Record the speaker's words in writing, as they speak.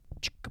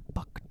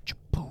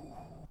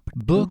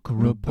book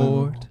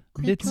report.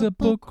 It's a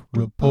book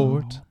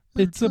report.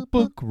 It's a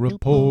book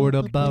report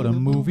about a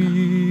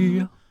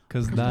movie,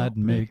 'cause that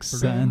makes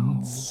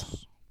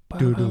sense.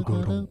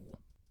 Do-do-do-do.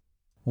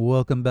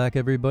 Welcome back,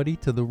 everybody,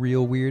 to The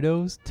Real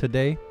Weirdos.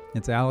 Today,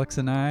 it's Alex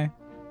and I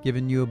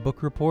giving you a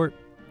book report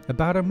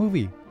about a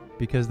movie,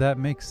 because that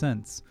makes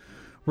sense.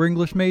 We're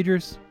English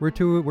majors. We're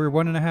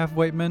 1.5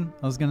 white men.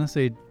 I was going to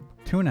say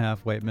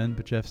 2.5 white men,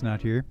 but Jeff's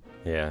not here.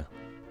 Yeah.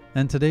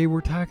 And today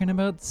we're talking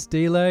about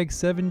Stalag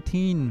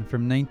 17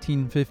 from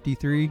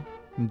 1953,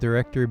 from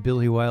director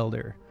Billy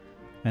Wilder.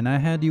 And I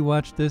had you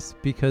watch this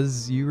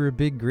because you were a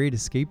big Great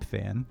Escape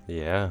fan.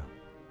 Yeah.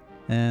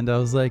 And I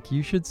was like,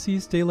 you should see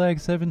Stalag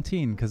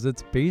 17, because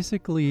it's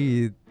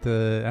basically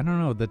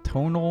the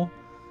tonal,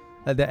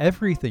 the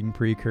everything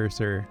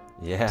precursor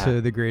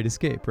to The Great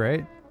Escape,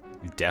 right?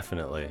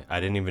 Definitely.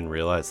 I didn't even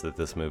realize that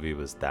this movie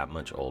was that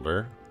much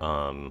older.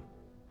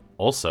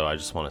 Also, I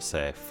just want to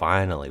say,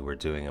 finally, we're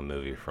doing a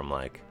movie from,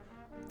 like,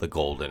 the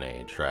golden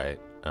age, right?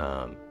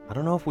 I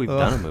don't know if we've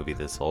done a movie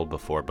this old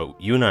before,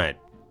 but you and I,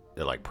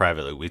 like,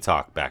 privately, we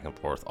talk back and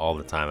forth all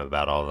the time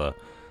about all the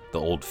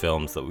old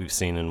films that we've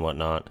seen and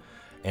whatnot.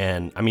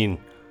 And, I mean,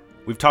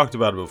 we've talked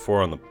about it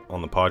before on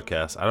the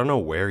podcast. I don't know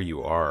where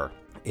you are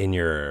in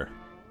your,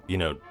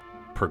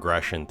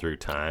 progression through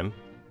time.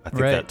 I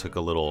think that took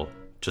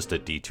just a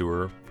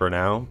detour for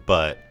now,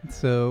 but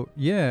so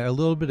yeah, a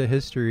little bit of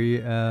history.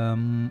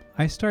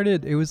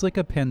 It was like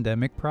a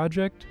pandemic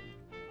project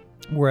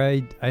where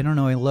I don't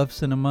know, I love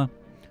cinema,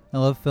 I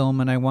love film,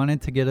 and I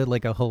wanted to get a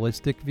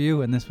holistic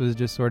view, and this was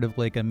just sort of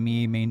like a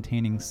me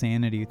maintaining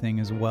sanity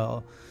thing as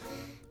well,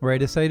 where I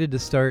decided to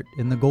start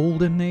in the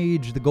golden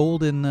age, the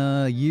golden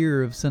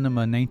year of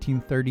cinema,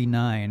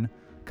 1939,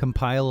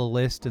 compile a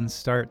list and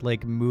start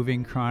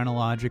moving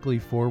chronologically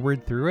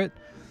forward through it.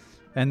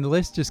 And the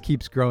list just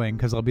keeps growing,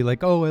 because I'll be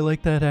like, oh, I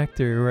like that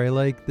actor, or I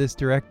like this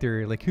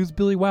director. Like, who's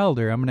Billy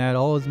Wilder? I'm going to add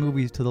all his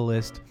movies to the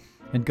list,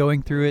 and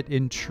going through it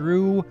in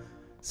true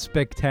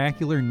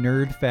spectacular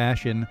nerd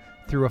fashion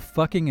through a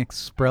fucking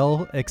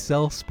Excel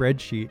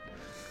spreadsheet.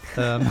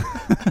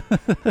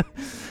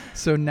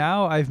 So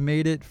now I've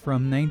made it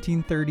from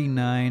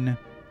 1939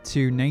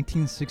 to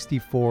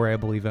 1964, I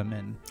believe I'm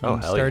in. I'm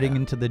starting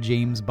into the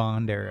James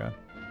Bond era.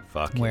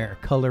 Where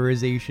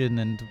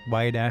colorization and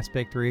wide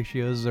aspect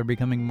ratios are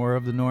becoming more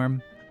of the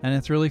norm, and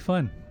it's really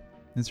fun.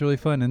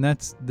 And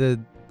that's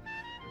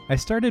I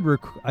started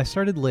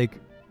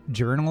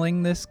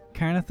journaling this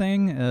kind of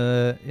thing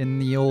in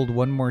the old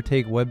One More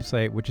Take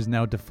website, which is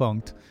now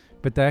defunct,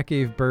 but that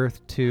gave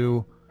birth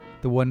to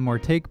the One More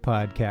Take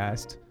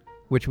podcast,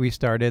 which we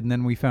started, and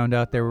then we found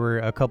out there were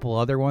a couple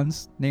other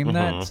ones named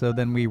that, so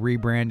then we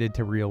rebranded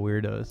to Real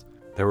Weirdos.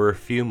 There were a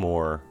few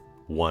more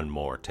One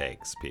More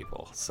Takes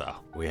people, so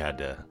we had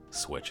to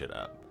switch it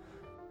up.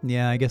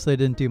 Yeah, I guess I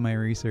didn't do my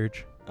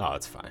research. Oh,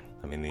 it's fine.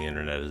 I mean, the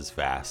internet is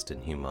vast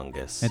and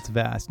humongous. It's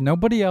vast.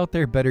 Nobody out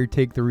there better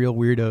take the Real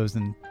Weirdos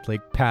and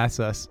pass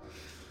us.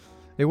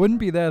 It wouldn't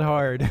be that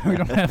hard. We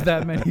don't have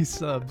that many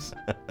subs.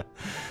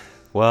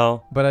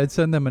 Well, but I'd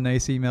send them a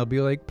nice email,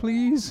 be like,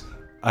 please.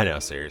 I know,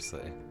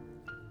 seriously.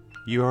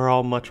 You are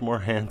all much more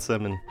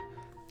handsome and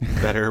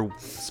better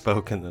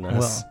spoken than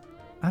us. Well,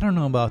 I don't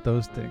know about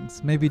those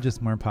things. Maybe just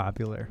more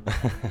popular.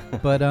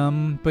 But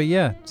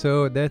yeah,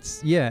 so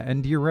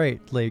and you're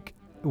right.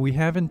 We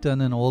haven't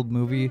done an old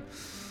movie,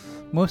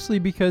 mostly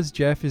because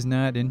Jeff is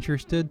not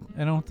interested,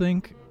 I don't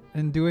think,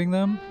 in doing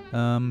them,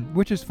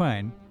 which is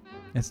fine.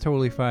 It's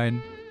totally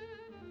fine.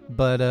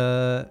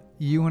 But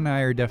you and I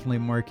are definitely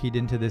more keyed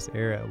into this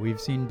era.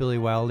 We've seen Billy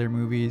Wilder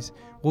movies.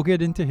 We'll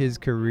get into his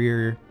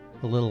career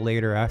a little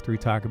later after we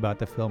talk about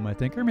the film, I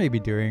think, or maybe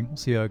during. We'll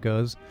see how it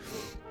goes.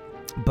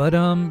 But,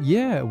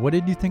 yeah, what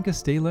did you think of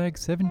Stalag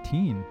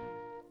 17?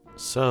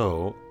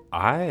 So,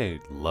 I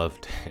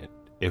loved it.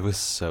 It was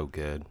so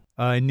good.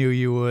 I knew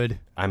you would.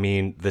 I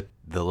mean, the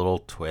little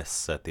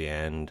twists at the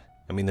end.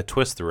 I mean, the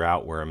twists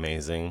throughout were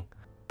amazing.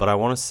 But I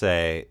want to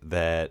say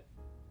that,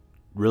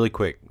 really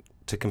quick,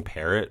 to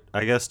compare it,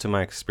 I guess, to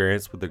my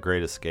experience with The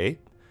Great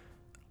Escape,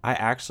 I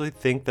actually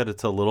think that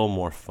it's a little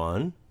more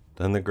fun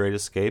than The Great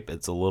Escape.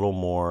 It's a little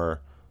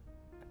more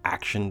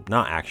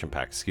not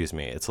action-packed,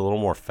 it's a little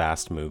more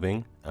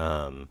fast-moving,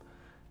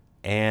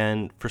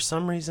 and for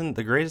some reason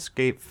The Great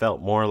Escape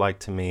felt more like,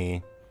 to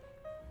me,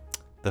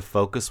 the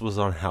focus was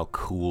on how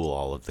cool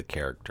all of the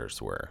characters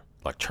were.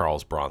 Like,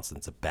 Charles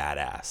Bronson's a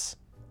badass,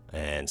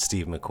 and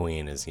Steve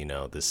McQueen is,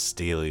 this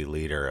steely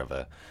leader of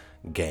a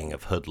gang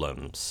of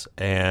hoodlums,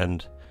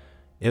 and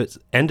it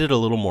ended a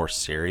little more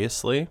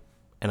seriously,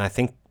 and I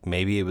think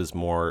maybe it was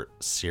more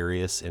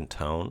serious in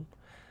tone.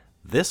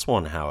 This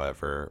one,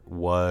 however,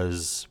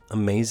 was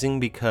amazing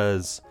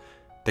because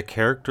the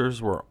characters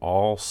were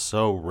all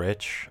so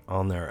rich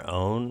on their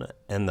own,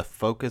 and the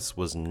focus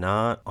was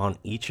not on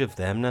each of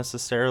them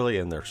necessarily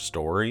and their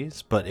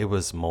stories, but it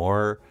was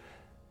more,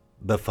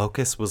 the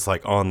focus was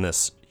on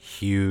this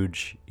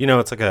huge,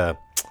 it's like a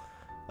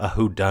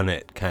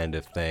whodunit kind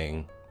of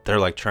thing.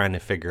 They're trying to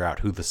figure out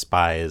who the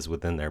spy is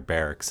within their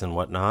barracks and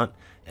whatnot,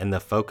 and the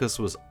focus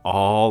was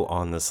all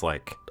on this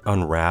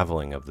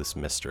unraveling of this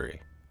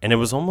mystery. And it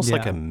was almost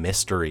like Yeah. a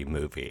mystery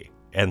movie.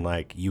 And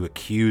like you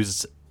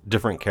accused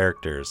different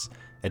characters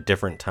at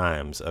different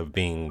times of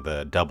being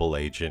the double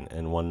agent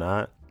and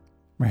whatnot.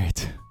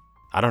 Right.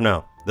 I don't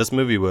know.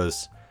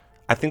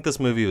 I think this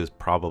movie was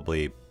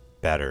probably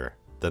better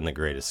than The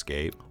Great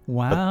Escape.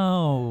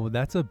 Wow,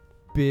 that's a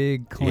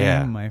big claim,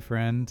 Yeah. my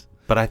friend.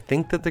 But I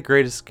think that The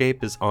Great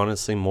Escape is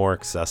honestly more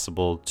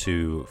accessible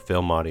to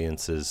film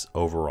audiences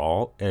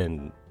overall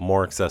and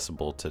more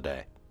accessible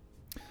today.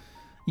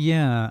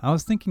 Yeah, I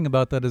was thinking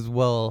about that as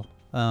well.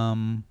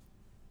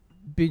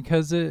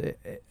 Because it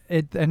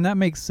and that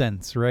makes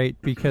sense, right?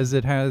 Because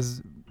it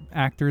has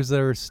actors that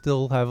are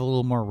still have a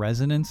little more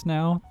resonance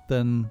now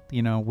than,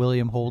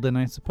 William Holden,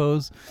 I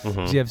suppose.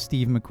 Mhm. So you have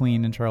Steve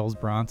McQueen and Charles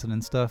Bronson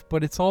and stuff,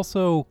 but it's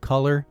also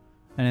color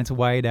and it's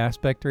wide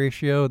aspect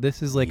ratio.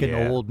 This is like Yeah.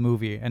 an old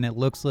movie, and it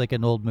looks like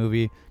an old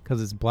movie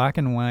because it's black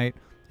and white.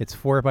 It's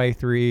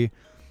 4:3.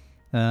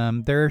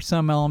 There are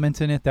some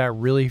elements in it that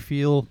really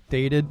feel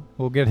dated.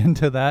 We'll get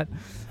into that,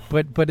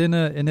 but in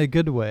a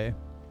good way.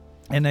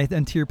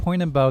 And to your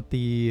point about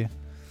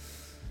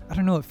I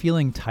don't know, it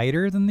feeling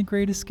tighter than The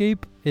Great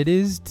Escape. It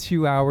is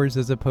 2 hours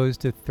as opposed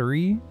to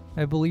 3,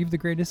 I believe The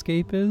Great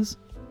Escape is.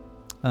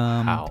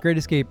 Wow. The Great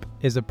Escape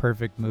is a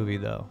perfect movie,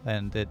 though,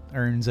 and it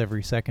earns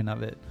every second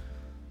of it.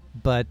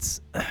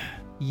 But,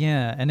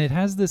 yeah, and it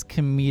has this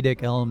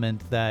comedic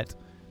element that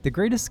The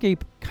Great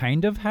Escape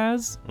kind of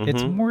has.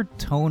 It's Mhm. more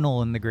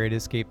tonal in The Great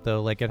Escape,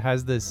 though. Like, it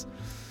has this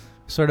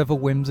sort of a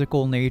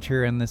whimsical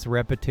nature and this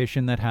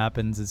repetition that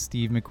happens as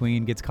Steve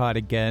McQueen gets caught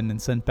again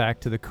and sent back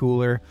to the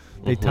cooler.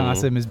 They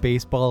toss him his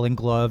baseball and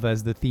glove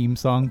as the theme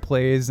song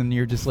plays, and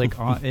you're just like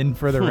in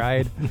for the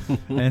ride,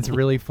 and it's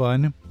really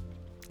fun.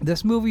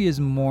 This movie is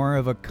more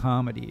of a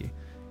comedy.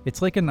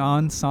 It's like an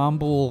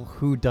ensemble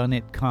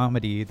whodunit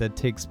comedy that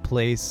takes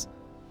place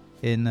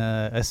in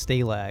a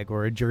Stalag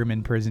or a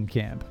German prison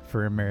camp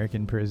for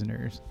American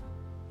prisoners.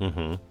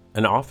 Mm-hmm.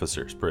 An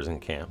officer's prison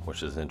camp,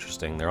 which is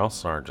interesting. They're all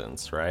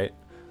sergeants, right?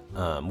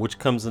 Which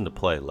comes into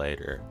play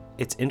later.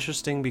 It's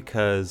interesting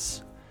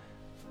because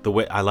the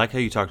way I like how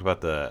you talked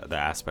about the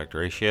aspect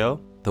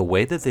ratio. The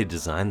way that they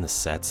designed the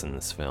sets in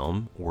this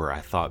film were, I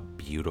thought,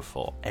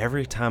 beautiful.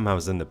 Every time I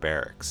was in the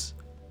barracks,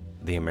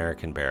 the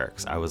American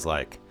barracks, I was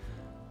like,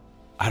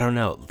 I don't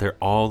know. They're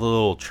all the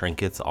little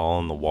trinkets all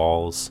on the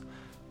walls.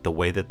 The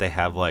way that they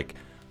have like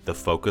the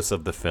focus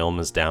of the film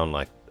is down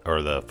like,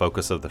 or the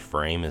focus of the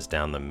frame is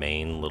down the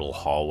main little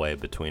hallway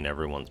between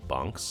everyone's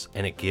bunks,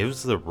 and it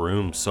gives the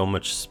room so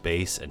much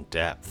space and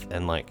depth.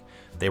 And like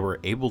they were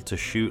able to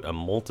shoot a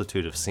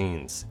multitude of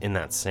scenes in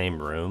that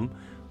same room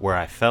where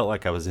I felt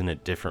like I was in a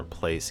different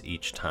place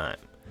each time.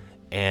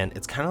 And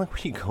it's kind of like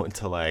when you go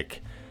into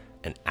like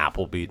an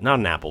Applebee's, not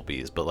an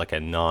Applebee's, but like a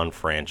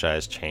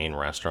non-franchise chain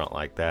restaurant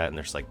like that, and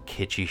there's like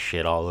kitschy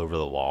shit all over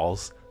the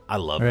walls. I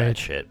love Right. that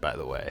shit, by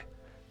the way.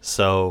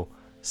 So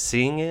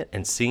seeing it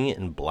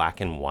in black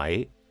and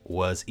white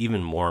was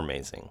even more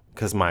amazing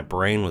because my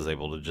brain was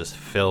able to just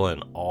fill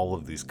in all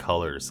of these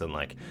colors and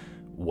like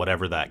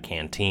whatever that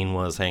canteen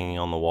was hanging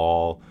on the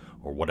wall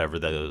or whatever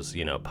those,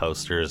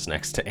 posters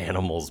next to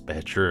Animal's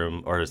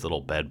bedroom or his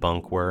little bed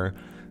bunk were.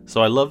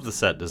 So I love the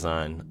set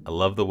design. I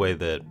love the way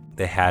that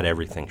they had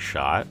everything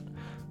shot.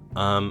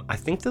 I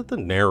think that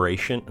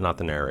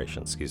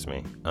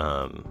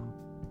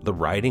the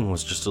writing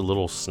was just a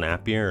little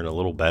snappier and a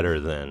little better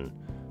than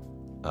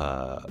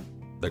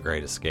The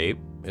Great Escape.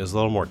 It was a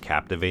little more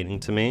captivating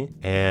to me.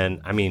 And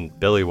I mean,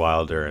 Billy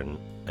Wilder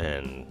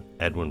and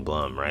Edwin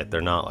Blum, right?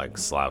 They're not like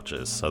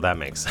slouches, so that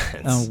makes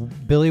sense.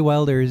 Billy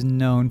Wilder is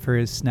known for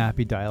his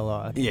snappy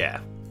dialogue. Yeah.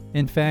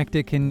 In fact,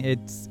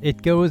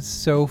 it goes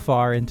so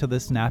far into the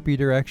snappy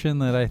direction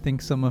that I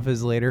think some of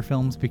his later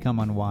films become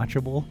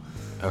unwatchable.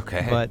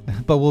 Okay. But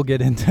we'll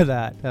get into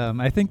that.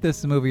 I think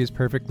this movie is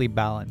perfectly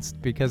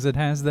balanced because it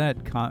has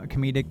that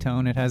comedic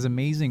tone. It has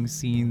amazing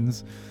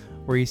scenes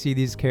where you see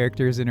these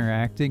characters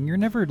interacting. You're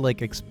never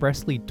like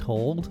expressly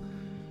told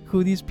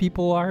who these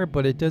people are,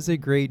 but it does a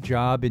great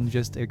job in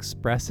just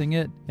expressing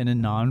it in a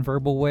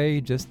nonverbal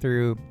way, just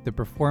through the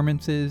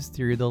performances,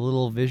 through the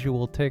little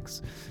visual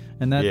tics.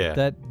 And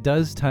that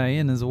does tie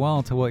in as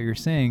well to what you're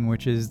saying,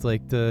 which is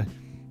like the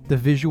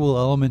visual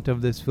element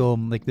of this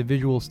film, like the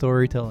visual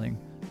storytelling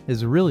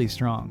is really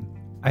strong.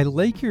 I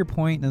like your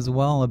point as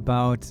well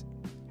about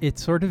it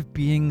sort of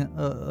being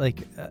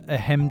like a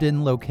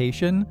hemmed-in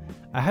location.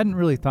 I hadn't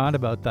really thought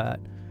about that,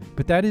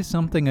 but that is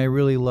something I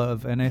really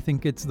love, and I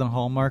think it's the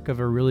hallmark of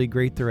a really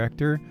great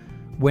director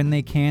when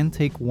they can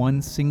take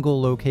one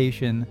single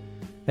location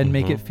and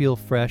make it feel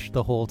fresh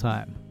the whole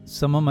time.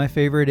 Some of my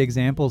favorite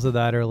examples of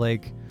that are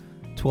like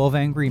 12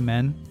 Angry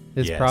Men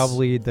is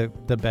probably the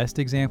best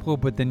example,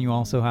 but then you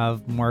also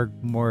have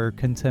more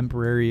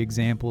contemporary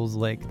examples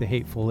like The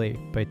Hateful Eight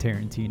by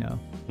Tarantino.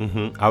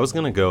 I was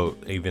going to go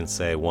even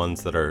say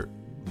ones that are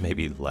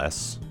maybe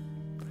less,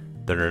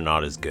 that are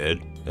not as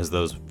good as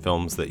those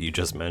films that you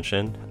just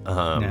mentioned.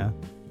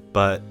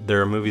 But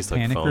there are movies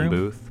like Panic Phone Room?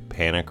 Booth,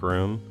 Panic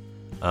Room.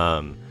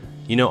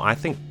 You know, I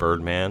think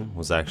Birdman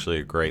was actually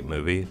a great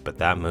movie, but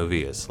that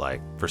movie is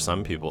like, for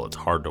some people, it's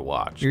hard to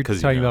watch. You're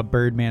talking about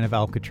Birdman of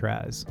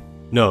Alcatraz.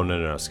 No,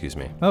 excuse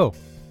me. Oh,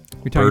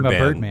 you're talking about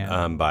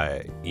Birdman.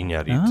 By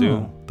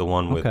Iñárritu, the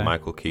one with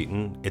Michael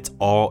Keaton. It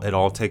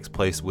all takes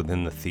place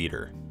within the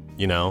theater,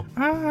 you know?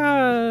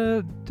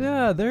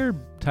 There are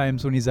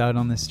times when he's out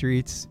on the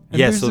streets. And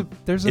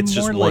there's it's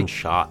more just one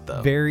shot,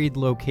 though. Varied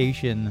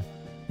location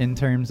in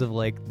terms of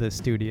like the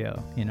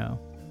studio, you know?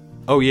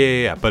 Oh,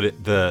 yeah.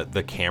 But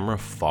the camera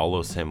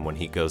follows him when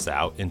he goes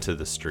out into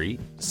the street.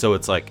 So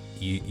it's like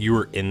you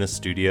were in the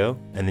studio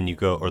and then you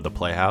go, or the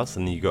playhouse,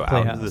 and then you go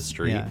out into the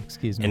street. Yeah,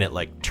 excuse me. And it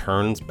like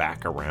turns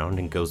back around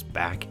and goes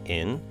back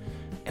in.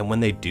 And when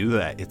they do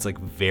that, it's like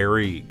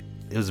it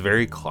was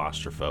very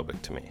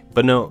claustrophobic to me.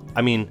 But no,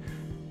 I mean,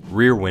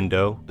 Rear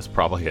Window is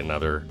probably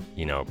another,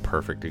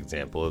 perfect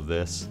example of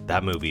this.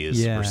 That movie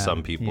is, for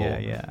some people,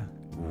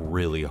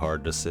 really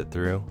hard to sit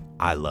through.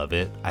 I love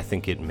it. I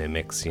think it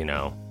mimics,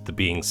 the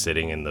being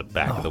sitting in the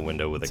back of the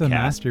window with a cat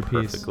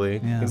masterpiece.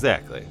 Perfectly. Yeah.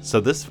 Exactly. So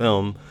this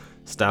film,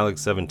 Stalag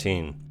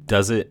 17,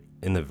 does it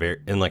in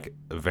like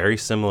a very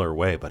similar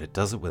way, but it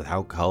does it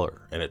without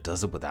color and it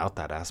does it without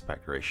that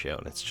aspect ratio,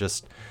 and it's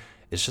just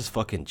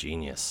fucking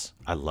genius.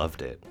 I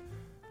loved it.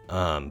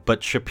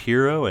 But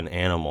Shapiro and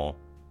Animal,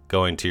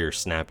 going to your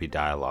snappy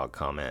dialogue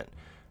comment,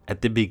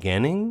 at the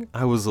beginning,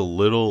 I was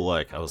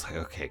like,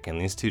 okay, can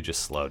these two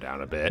just slow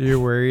down a bit? You're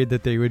worried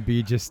that they would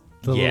be just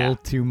a little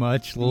too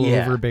much, a little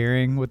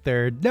overbearing with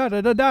their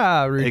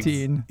da-da-da-da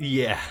routine.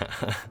 Yeah.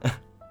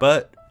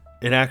 But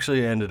it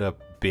actually ended up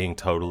being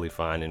totally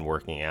fine and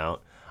working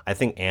out. I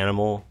think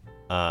Animal,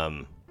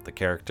 the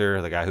character,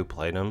 the guy who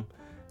played him,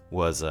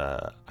 was,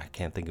 I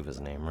can't think of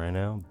his name right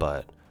now,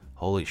 but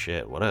holy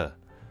shit,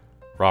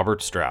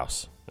 Robert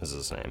Strauss is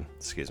his name,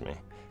 excuse me.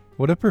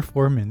 What a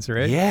performance,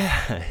 right?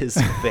 Yeah, his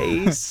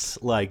face,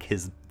 like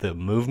the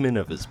movement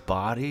of his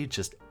body,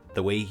 just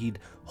the way he'd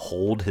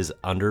hold his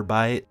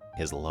underbite,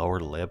 his lower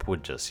lip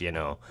would just,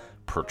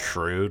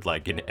 protrude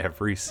like in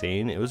every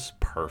scene. It was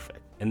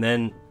perfect. And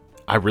then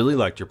I really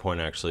liked your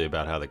point actually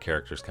about how the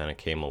characters kind of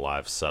came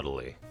alive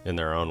subtly in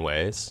their own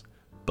ways,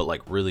 but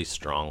like really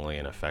strongly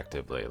and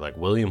effectively. Like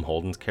William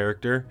Holden's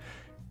character,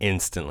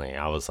 instantly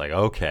I was like,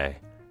 okay,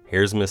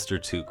 here's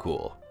Mr. Too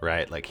Cool,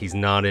 right? Like he's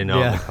not in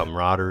on the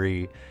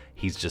camaraderie.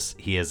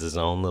 He has his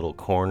own little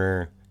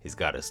corner. He's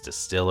got his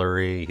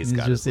distillery. He's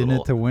got just in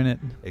it to win it.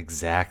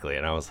 Exactly.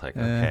 And I was like,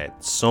 okay,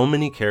 so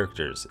many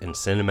characters in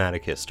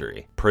cinematic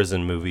history,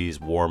 prison movies,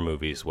 war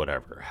movies,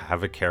 whatever,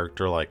 have a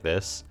character like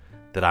this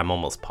that I'm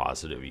almost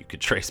positive you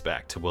could trace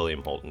back to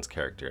William Holden's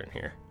character in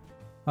here.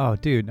 Oh,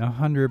 dude,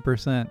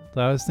 100%.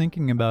 I was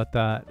thinking about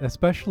that,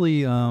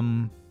 especially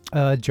John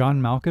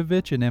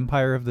Malkovich in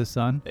Empire of the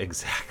Sun.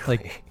 Exactly.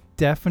 Like,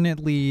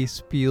 definitely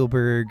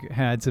Spielberg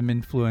had some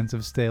influence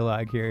of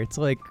Stalag here. It's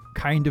like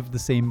kind of the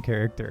same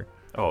character.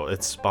 Oh,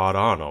 it's spot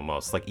on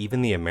almost. Like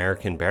even the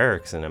American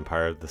barracks in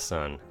Empire of the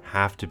Sun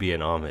have to be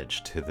an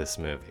homage to this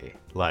movie.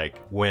 Like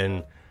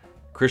when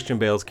Christian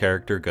Bale's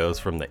character goes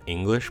from the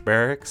English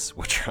barracks,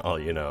 which are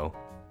all,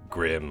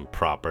 grim,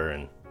 proper,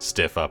 and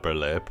stiff upper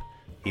lip,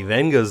 he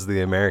then goes to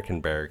the American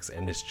barracks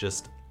and it's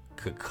just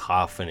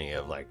cacophony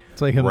of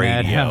it's like a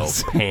radio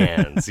madhouse.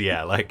 pans,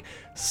 like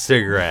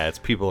cigarettes,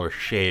 people are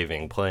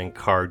shaving, playing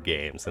card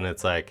games, and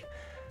it's like,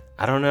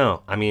 I don't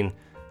know. I mean,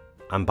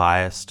 I'm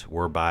biased,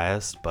 we're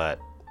biased, but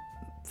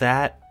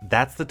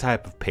that's the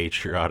type of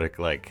patriotic,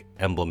 like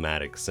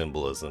emblematic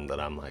symbolism that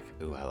I'm like,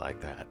 ooh, I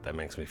like that. That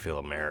makes me feel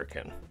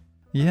American.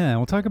 Yeah,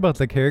 we'll talk about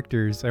the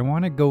characters. I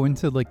want to go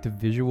into like the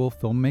visual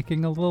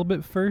filmmaking a little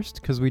bit first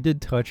because we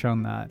did touch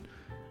on that,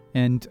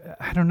 and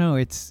I don't know,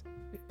 it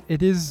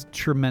is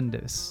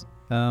tremendous.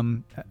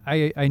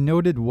 I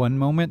noted one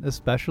moment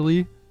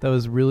especially that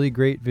was really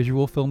great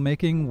visual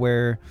filmmaking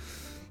where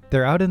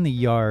they're out in the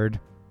yard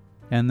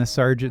and the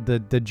sergeant,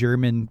 the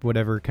German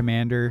whatever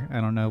commander, I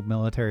don't know,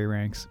 military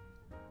ranks,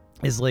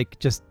 is like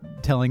just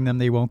telling them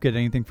they won't get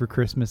anything for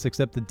Christmas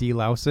except the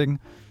delousing.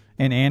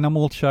 And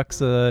Animal chucks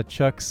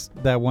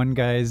that one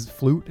guy's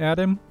flute at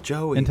him,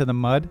 Joey, into the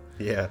mud.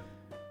 Yeah.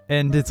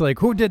 And it's like,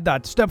 who did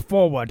that? Step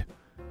forward.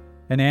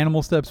 An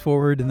Animal steps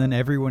forward, and then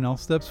everyone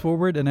else steps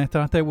forward. And I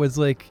thought that was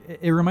like,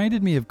 it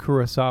reminded me of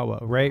Kurosawa,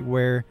 right?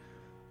 Where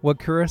what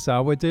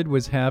Kurosawa did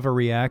was have a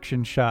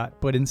reaction shot,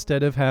 but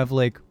instead of have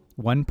like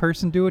one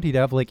person do it, he'd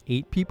have like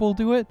 8 people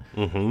do it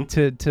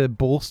to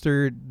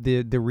bolster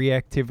the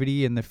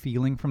reactivity and the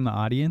feeling from the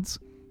audience.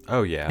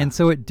 Oh, yeah. And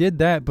so it did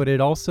that, but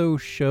it also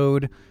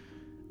showed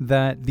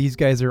that these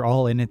guys are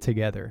all in it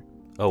together.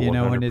 Oh,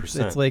 100%.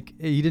 And it's like,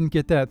 you didn't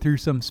get that through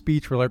some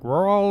speech where like,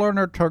 we're all in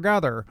it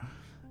together.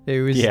 It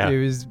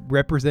was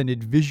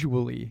represented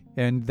visually,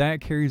 and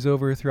that carries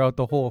over throughout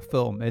the whole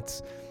film.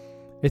 It's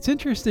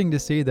interesting to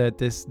see that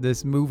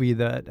this movie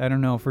that, I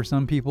don't know, for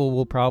some people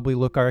will probably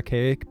look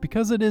archaic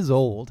because it is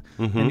old,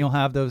 and you'll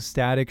have those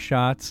static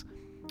shots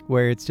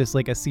where it's just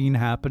like a scene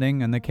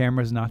happening and the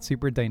camera's not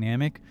super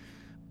dynamic,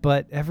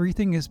 but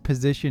everything is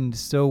positioned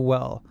so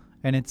well,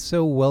 and it's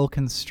so well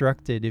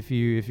constructed if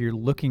you're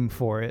looking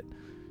for it,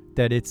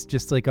 that it's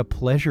just like a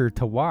pleasure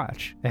to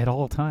watch at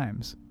all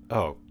times.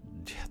 Oh,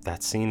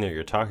 that scene that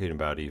you're talking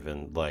about,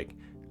 even like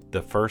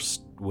the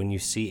first, when you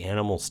see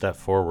animals step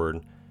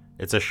forward,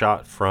 it's a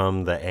shot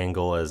from the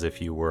angle as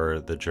if you were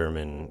the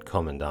German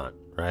commandant,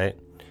 right?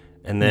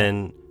 And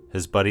then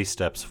his buddy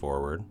steps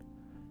forward,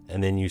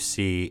 and then you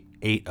see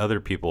 8 other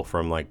people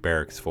from like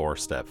Barracks 4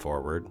 step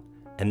forward,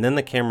 and then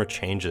the camera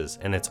changes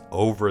and it's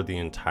over the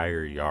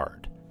entire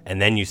yard,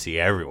 and then you see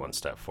everyone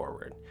step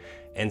forward.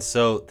 And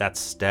so that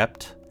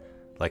stepped,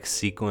 like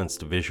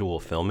sequenced visual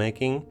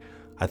filmmaking,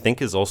 I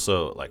think is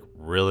also like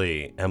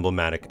really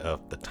emblematic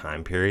of the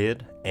time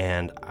period.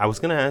 And I was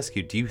going to ask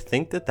you, do you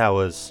think that that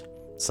was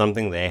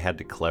something they had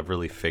to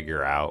cleverly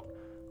figure out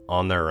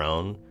on their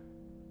own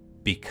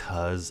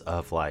because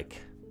of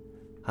like,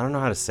 I don't know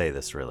how to say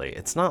this really.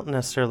 It's not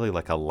necessarily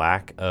like a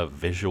lack of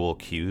visual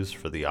cues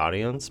for the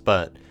audience,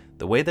 but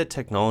the way that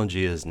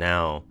technology is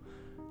now,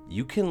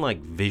 you can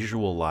like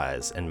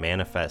visualize and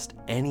manifest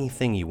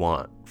anything you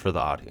want for the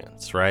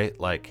audience, right?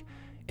 Like,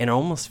 it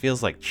almost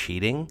feels like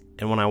cheating.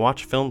 And when I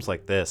watch films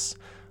like this,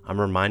 I'm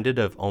reminded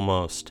of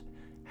almost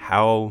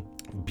how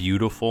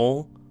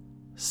beautiful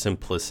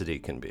simplicity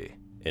can be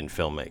in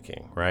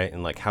filmmaking, right?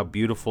 And like how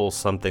beautiful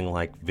something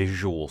like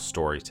visual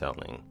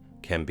storytelling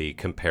can be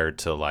compared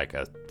to like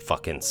a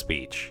fucking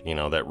speech, you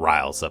know, that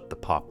riles up the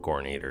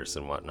popcorn eaters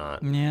and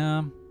whatnot.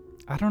 Yeah.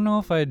 I don't know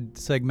if I'd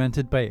segment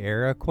it by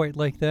era quite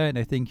like that.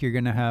 I think you're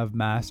going to have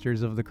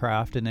masters of the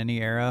craft in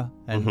any era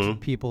and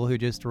people who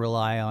just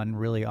rely on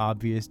really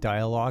obvious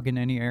dialogue in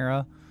any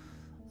era.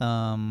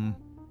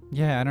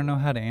 Yeah, I don't know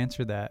how to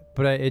answer that.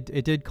 But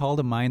it did call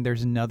to mind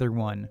there's another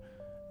one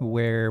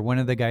where two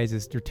of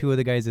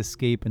the guys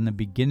escape in the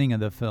beginning of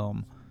the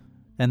film.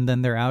 And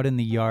then they're out in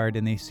the yard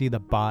and they see the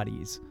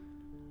bodies.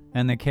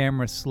 And the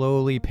camera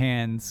slowly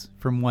pans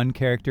from one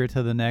character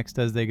to the next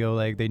as they go,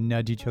 like they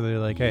nudge each other,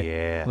 like,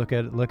 "Hey, look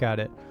at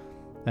it."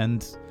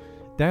 And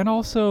that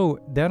also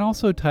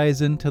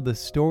ties into the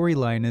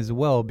storyline as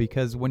well,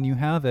 because when you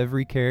have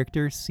every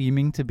character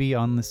seeming to be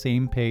on the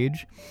same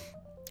page,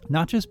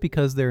 not just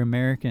because they're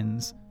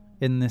Americans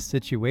in this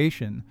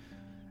situation,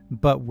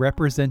 but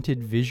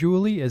represented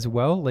visually as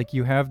well, like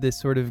you have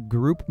this sort of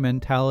group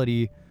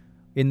mentality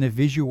in the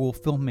visual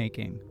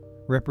filmmaking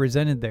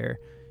represented there.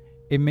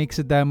 It makes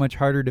it that much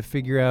harder to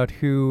figure out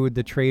who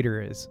the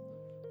traitor is,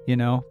 you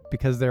know,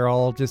 because they're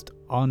all just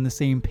on the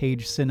same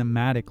page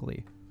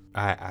cinematically.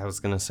 I was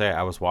going to say,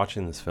 I was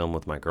watching this film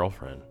with my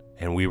girlfriend,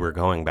 and we were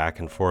going back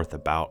and forth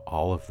about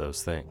all of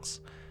those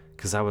things.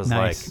 Because I was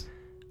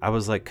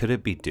like, could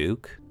it be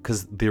Duke?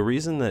 Because the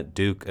reason that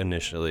Duke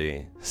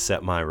initially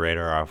set my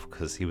radar off,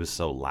 because he was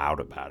so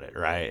loud about it,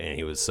 right? And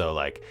he was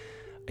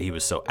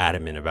so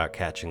adamant about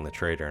catching the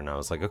traitor. And I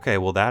was like, okay,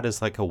 well, that is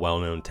like a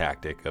well-known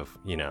tactic of,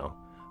 you know,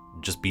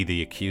 just be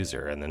the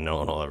accuser and then no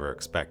one will ever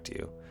expect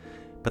you.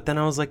 But then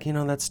I was like, you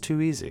know, that's too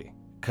easy,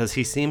 because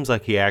he seems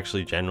like he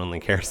actually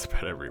genuinely cares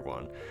about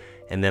everyone.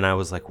 And then I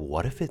was like,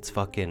 what if it's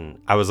fucking...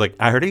 I was like,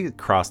 I already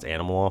crossed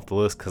animal off the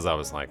list because I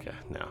was like,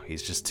 no,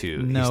 he's just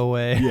too... No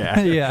way.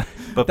 Yeah. Yeah.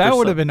 But that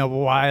would have been a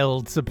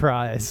wild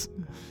surprise.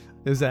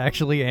 It was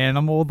actually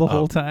animal the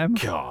whole time.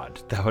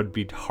 God, that would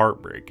be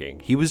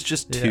heartbreaking. He was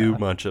just too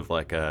much of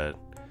like a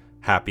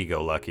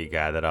happy-go-lucky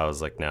guy that I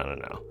was like,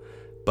 no.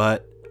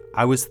 But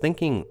I was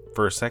thinking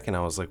for a second,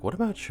 I was like, what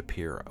about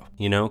Shapiro?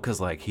 You know,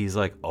 because like he's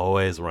like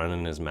always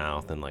running his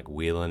mouth and like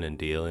wheeling and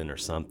dealing or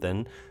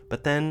something.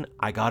 But then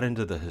I got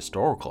into the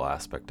historical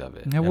aspect of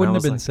it. That wouldn't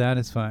have been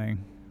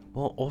satisfying.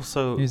 Well,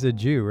 also... He's a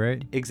Jew,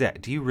 right? Exactly.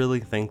 Do you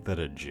really think that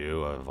a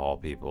Jew, of all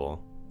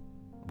people,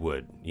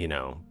 would, you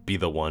know, be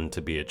the one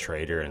to be a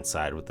traitor and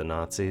side with the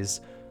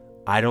Nazis?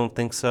 I don't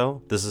think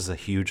so. This is a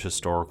huge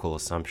historical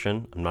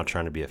assumption. I'm not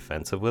trying to be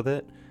offensive with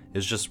it.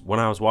 It's just when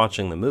I was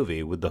watching the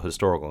movie with the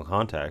historical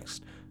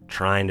context,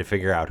 trying to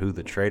figure out who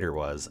the traitor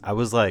was, I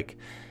was like,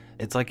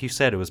 it's like you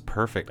said, it was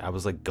perfect. I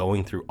was like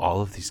going through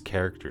all of these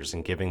characters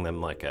and giving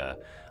them like a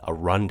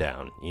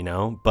rundown, you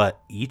know? But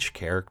each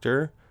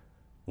character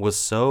was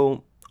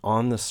so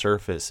on the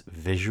surface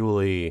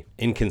visually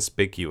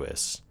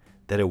inconspicuous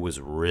that it was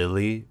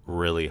really,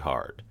 really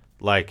hard.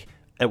 Like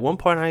at one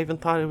point I even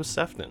thought it was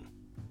Sefton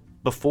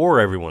before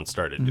everyone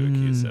started to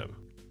accuse him.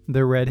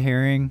 The red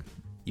herring.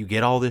 You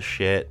get all this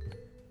shit.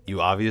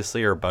 You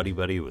obviously are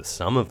buddy-buddy with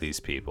some of these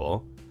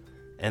people.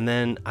 And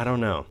then, I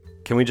don't know.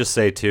 Can we just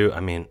say, too,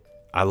 I mean,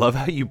 I love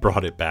how you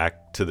brought it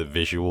back to the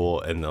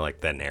visual and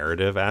the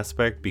narrative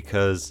aspect,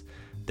 because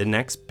the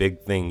next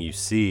big thing you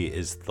see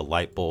is the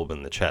light bulb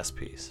and the chess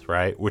piece,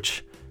 right?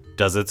 Which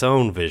does its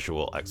own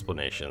visual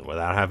explanation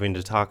without having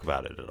to talk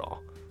about it at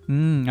all.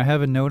 I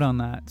have a note on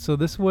that. So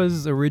this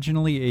was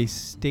originally a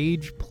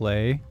stage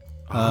play,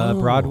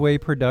 Broadway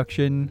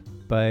production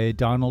by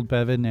Donald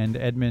Bevan and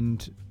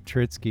Edmund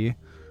Tritsky.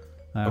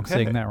 I'm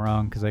saying that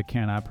wrong because I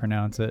cannot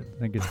pronounce it. I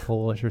think it's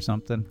Polish or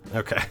something.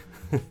 Okay.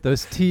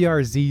 Those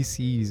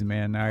TRZCs,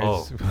 man. I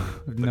have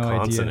no idea.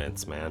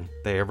 Consonants, man.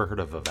 They ever heard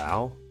of a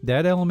vowel?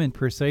 That element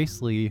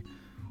precisely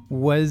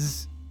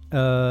was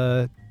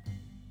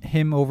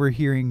him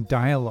overhearing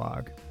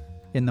dialogue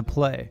in the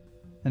play.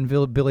 And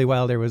Billy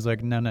Wilder was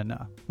like,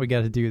 no, we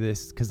got to do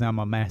this because I'm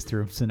a master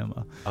of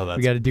cinema. Oh, that's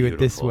we got to do it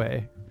this beautiful.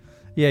 way.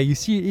 Yeah, you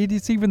see,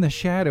 it's even the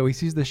shadow. He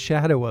sees the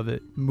shadow of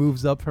it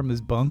moves up from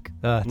his bunk.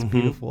 It's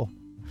beautiful.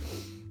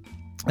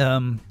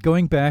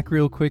 Going back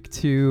real quick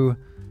to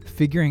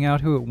figuring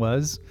out who it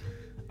was,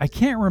 I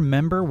can't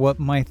remember what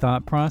my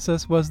thought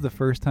process was the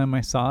first time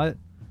I saw it.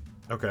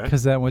 Okay.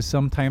 Because that was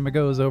some time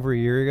ago. It was over a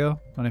year ago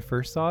when I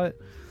first saw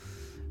it.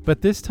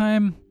 But this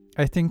time,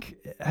 I think,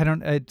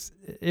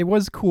 it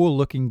was cool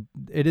looking.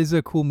 It is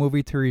a cool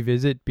movie to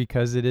revisit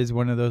because it is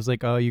one of those,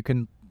 like, oh, you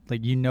can,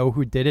 like, you know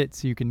who did it,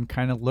 so you can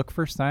kind of look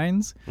for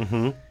signs.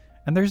 Mm-hmm.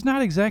 And there's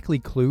not exactly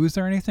clues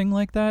or anything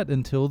like that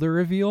until the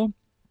reveal.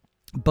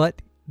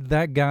 But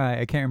that guy,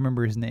 I can't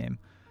remember his name,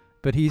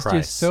 but he's Price.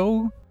 just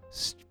so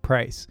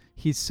Price.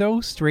 He's so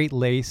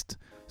straight-laced,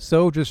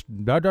 so just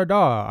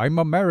I'm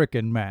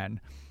American man.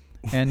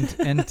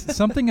 And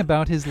something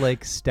about his,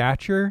 like,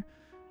 stature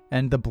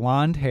and the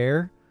blonde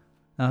hair,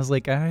 I was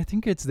like, I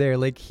think it's there.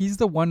 Like, he's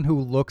the one who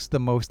looks the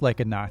most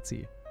like a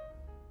Nazi.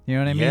 You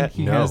know what I mean?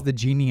 He has the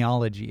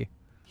genealogy.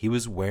 He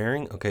was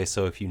wearing, okay,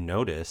 so if you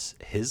notice,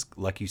 his,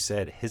 like you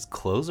said, his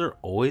clothes are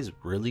always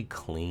really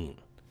clean.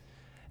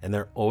 And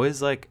they're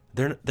always like,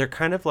 they're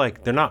kind of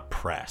like, they're not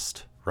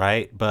pressed,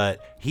 right?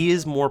 But he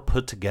is more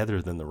put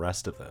together than the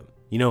rest of them.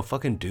 You know,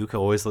 fucking Duke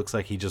always looks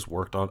like he just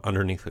worked on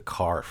underneath a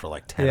car for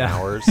like 10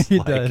 hours. He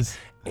like, does.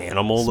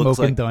 Animal looks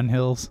like... Smoking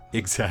Dunhills.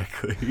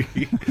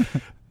 Exactly.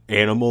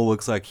 Animal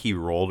looks like he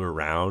rolled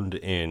around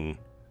in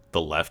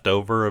the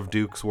leftover of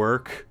Duke's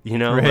work, you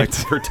know, right. like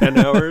for 10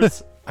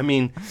 hours. I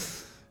mean...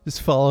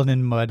 Just falling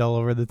in mud all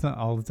over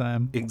all the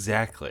time.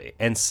 Exactly.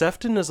 And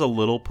Sefton is a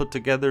little put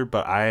together,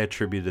 but I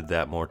attributed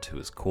that more to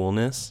his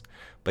coolness.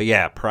 But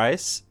yeah,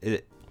 Price,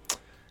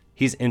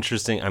 he's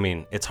interesting. I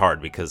mean, it's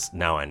hard because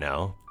now I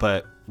know.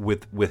 But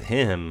with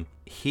him,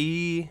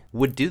 he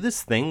would do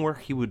this thing where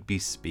he would be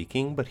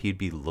speaking, but he'd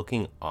be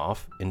looking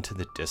off into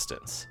the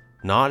distance.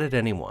 Not at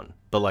anyone,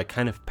 but like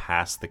kind of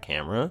past the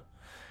camera.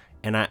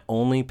 And I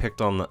only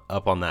picked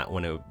up on that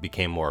when it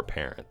became more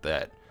apparent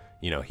that,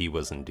 you know, he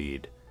was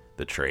indeed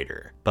the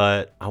traitor.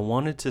 But I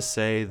wanted to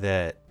say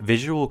that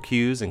visual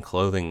cues and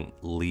clothing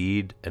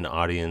lead an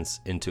audience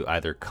into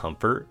either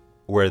comfort,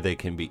 where they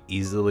can be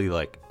easily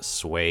like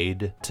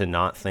swayed to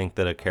not think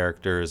that a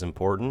character is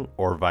important,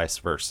 or vice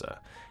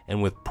versa.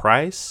 And with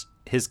Price,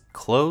 his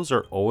clothes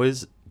are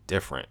always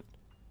different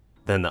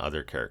than the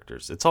other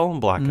characters. It's all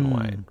in black and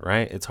white,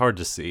 right? It's hard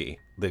to see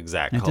the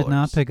exact colors. I did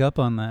not pick up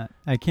on that.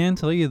 I can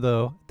tell you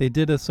though, they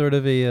did a sort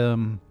of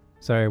a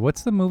sorry,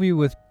 what's the movie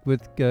with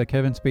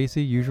Kevin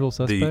Spacey, Usual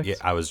Suspects? Yeah,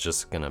 I was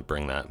just going to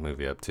bring that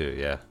movie up too,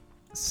 yeah.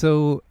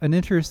 So an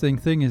interesting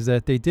thing is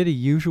that they did a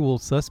Usual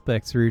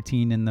Suspects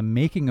routine in the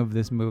making of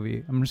this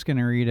movie. I'm just going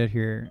to read it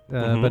here.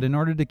 But in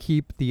order to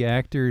keep the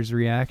actors'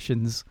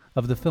 reactions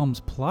of the film's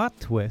plot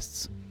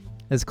twists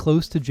as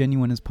close to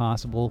genuine as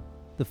possible,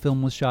 the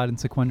film was shot in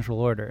sequential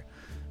order.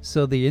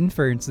 So the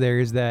inference there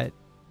is that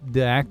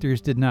the actors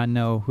did not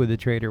know who the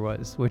traitor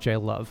was, which I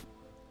love.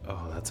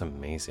 Oh, that's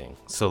amazing.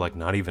 So, like,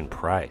 not even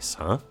Price,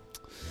 huh?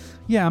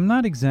 Yeah, I'm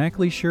not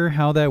exactly sure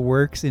how that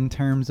works in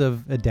terms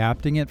of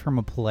adapting it from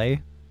a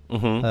play.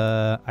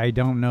 I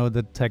don't know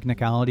the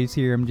technicalities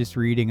here. I'm just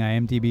reading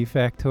IMDb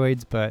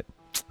factoids, but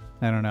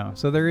I don't know.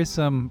 So there is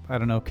some, I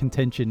don't know,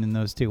 contention in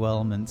those two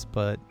elements,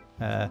 but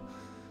I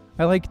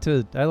like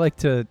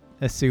to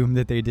assume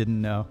that they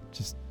didn't know.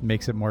 Just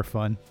makes it more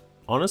fun.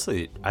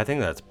 Honestly, I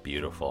think that's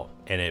beautiful.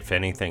 And if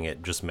anything,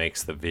 it just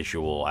makes the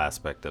visual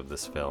aspect of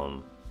this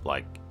film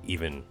like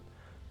even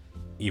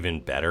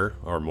better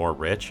or more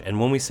rich. And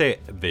when we say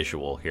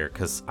visual here,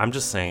 because I'm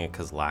just saying it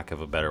because lack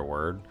of a better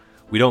word,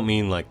 we don't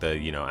mean like the,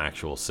 you know,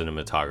 actual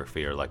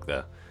cinematography or like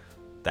the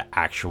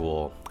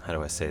actual, how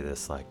do I say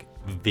this, like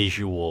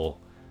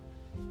visual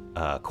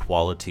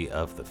quality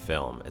of the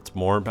film. It's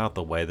more about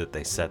the way that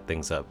they set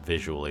things up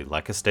visually,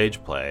 like a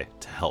stage play,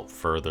 to help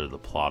further the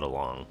plot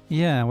along.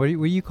 Yeah, what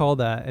do you call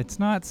that? It's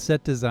not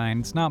set design,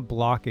 it's not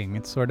blocking,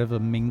 it's sort of a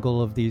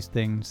mingle of these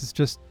things. It's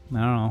just, I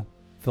don't know,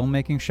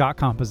 filmmaking, shot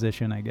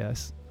composition, I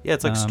guess. Yeah,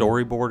 it's like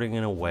storyboarding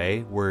in a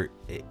way where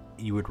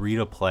you would read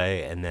a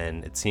play and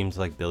then it seems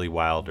like Billy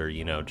Wilder,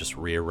 you know, just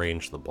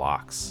rearranged the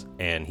blocks.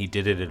 And he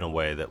did it in a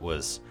way that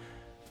was,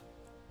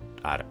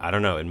 I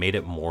don't know, it made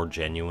it more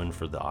genuine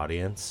for the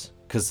audience.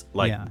 Because,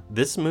 like,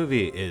 this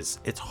movie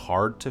it's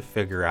hard to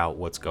figure out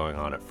what's going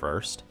on at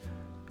first.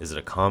 Is it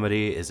a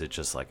comedy? Is it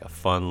just like a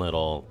fun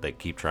little, they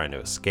keep trying to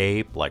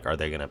escape? Like, are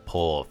they going to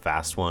pull a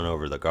fast one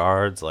over the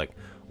guards? Like,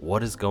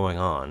 what is going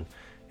on?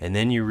 And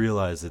then you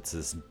realize it's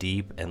this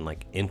deep and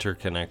like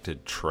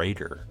interconnected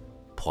traitor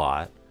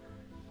plot.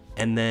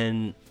 And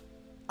then,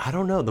 I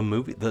don't know,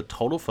 the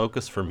total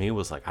focus for me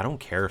was like, I don't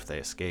care if they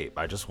escape.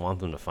 I just want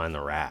them to find the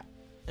rat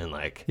and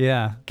like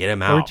get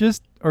him out.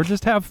 Or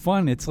just have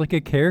fun. It's like a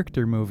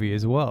character movie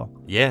as well.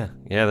 Yeah,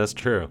 that's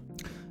true.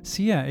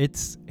 So yeah,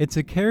 it's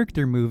a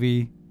character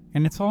movie,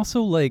 and it's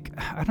also like,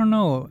 I don't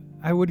know,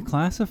 I would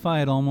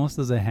classify it almost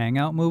as a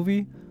hangout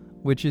movie,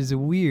 which is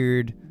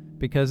weird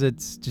because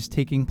it's just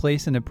taking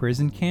place in a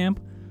prison camp,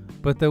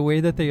 but the way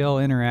that they all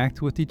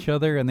interact with each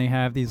other and they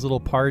have these little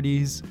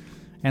parties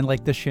and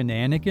like the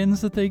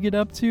shenanigans that they get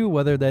up to,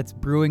 whether that's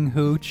brewing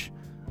hooch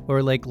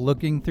or like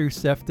looking through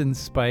Sefton's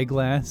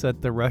spyglass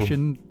at the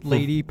Russian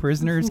lady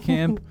prisoners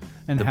camp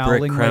and The howling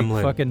Brick like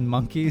Kremlin. fucking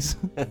monkeys.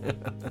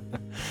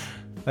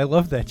 I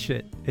love that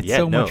shit. It's Yeah,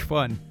 so no. much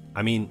fun.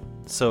 I mean,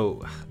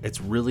 so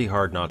it's really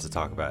hard not to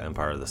talk about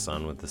Empire of the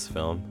Sun with this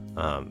film.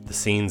 The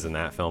scenes in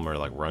that film are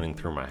like running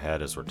through my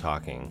head as we're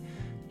talking.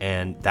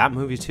 And that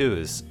movie too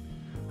is,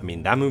 I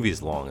mean, that movie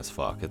is long as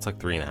fuck. It's like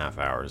 3.5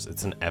 hours.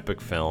 It's an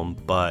epic film,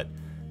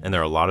 and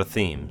there are a lot of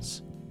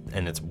themes,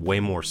 and it's way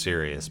more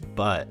serious,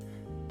 but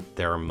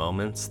there are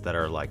moments that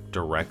are like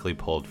directly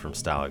pulled from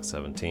Stalag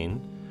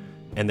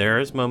 17. And there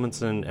is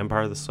moments in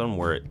Empire of the Sun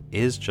where it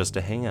is just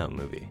a hangout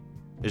movie.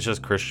 It's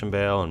just Christian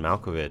Bale and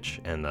Malkovich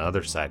and the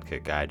other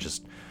sidekick guy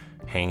just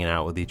hanging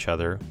out with each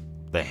other.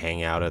 They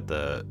hang out at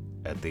the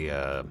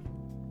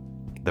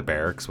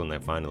barracks when they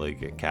finally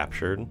get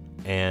captured.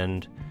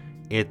 And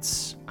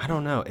it's, I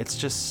don't know, it's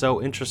just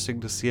so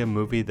interesting to see a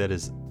movie that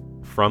is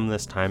from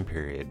this time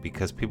period,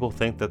 because people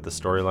think that the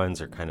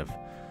storylines are kind of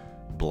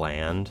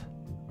bland,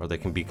 or they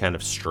can be kind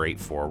of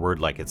straightforward,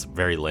 like it's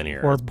very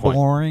linear. Or It's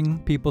boring.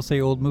 People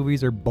say old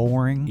movies are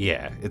boring.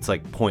 Yeah, it's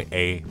like point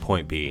A,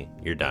 point B,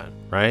 you're done,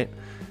 right?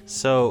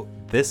 So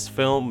this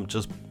film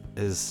just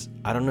is,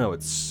 I don't know,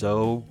 it's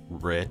so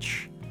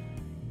rich,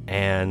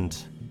 and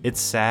it's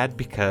sad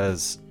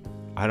because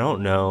I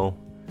don't know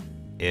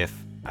if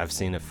I've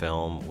seen a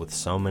film with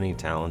so many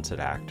talented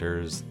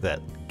actors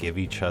that give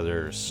each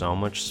other so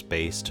much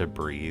space to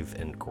breathe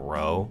and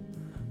grow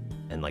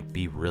and like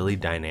be really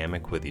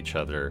dynamic with each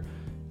other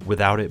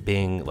without it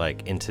being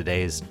like, in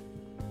today's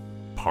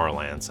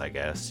parlance, I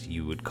guess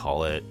you would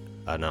call it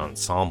an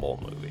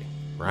ensemble movie,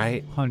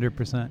 right?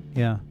 100%.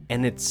 Yeah.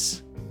 And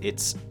it's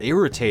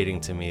irritating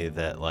to me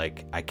that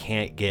like I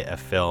can't get a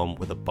film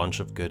with a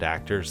bunch of good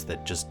actors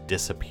that just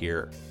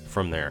disappear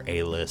from their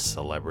A-list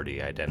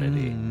celebrity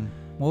identity.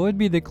 What would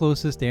be the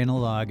closest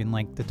analog in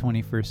like the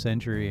 21st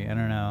century? I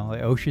don't know.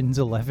 Like Ocean's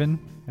 11?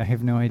 I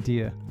have no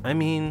idea. I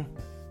mean,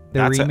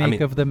 The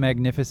remake of The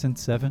Magnificent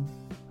Seven?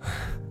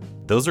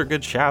 those are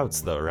good shouts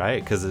though,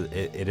 right? Because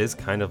it is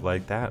kind of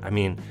like that. I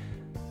mean,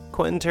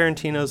 Quentin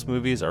Tarantino's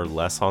movies are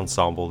less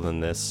ensemble than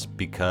this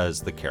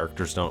because the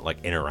characters don't like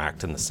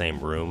interact in the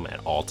same room at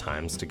all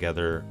times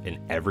together in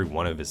every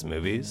one of his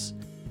movies.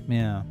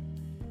 Yeah.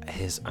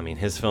 His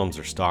films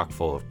are stock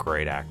full of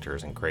great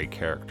actors and great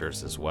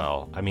characters as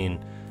well. I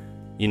mean,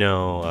 you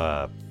know,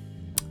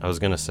 I was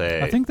gonna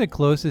say, I think the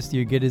closest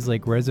you get is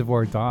like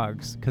Reservoir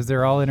Dogs, because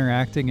they're all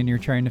interacting and you're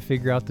trying to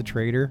figure out the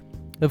traitor.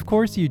 Of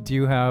course you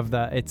do have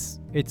that.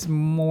 It's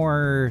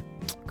more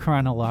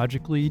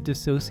chronologically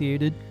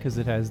dissociated because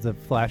it has the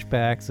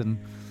flashbacks and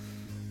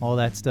all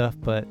that stuff,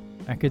 but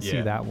I could see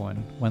that one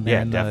when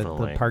they're in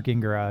the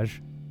parking garage.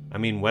 I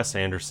mean, Wes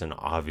Anderson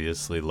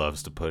obviously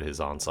loves to put his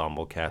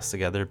ensemble cast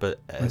together, but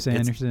it's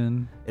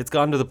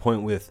gotten to the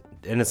point with,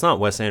 and it's not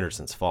Wes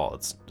Anderson's fault.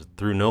 It's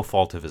through no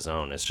fault of his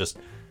own. It's just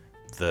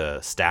the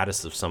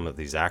status of some of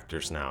these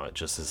actors now. It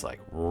just is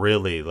like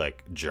really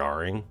like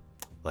jarring.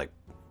 Like,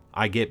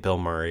 I get Bill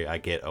Murray, I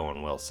get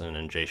Owen Wilson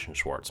and Jason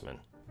Schwartzman.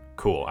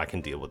 Cool, I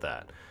can deal with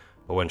that.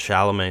 But when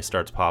Chalamet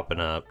starts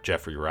popping up,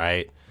 Jeffrey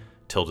Wright,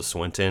 Tilda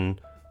Swinton,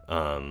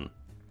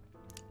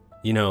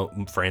 you know,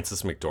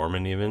 Frances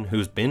McDormand even,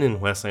 who's been in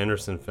Wes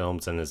Anderson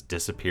films and has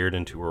disappeared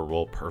into her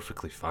role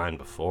perfectly fine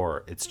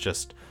before. It's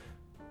just,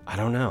 I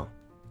don't know.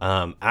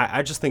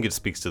 I just think it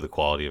speaks to the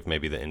quality of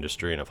maybe the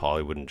industry and of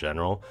Hollywood in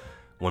general.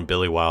 When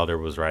Billy Wilder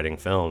was writing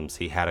films,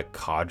 he had a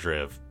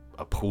cadre of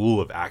a pool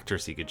of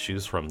actors he could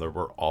choose from that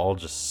were all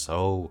just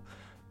so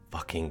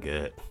fucking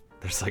good.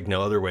 There's like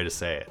no other way to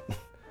say it.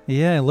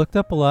 Yeah, I looked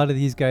up a lot of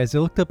these guys. I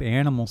looked up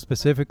Animal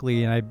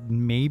specifically, and I've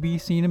maybe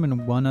seen him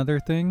in one other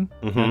thing.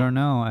 Mm-hmm. I don't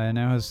know. And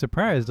I was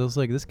surprised. I was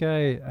like, this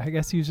guy, I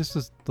guess he was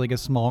just like a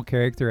small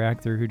character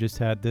actor who just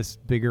had this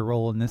bigger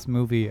role in this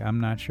movie. I'm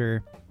not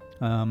sure.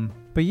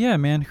 But yeah,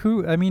 man,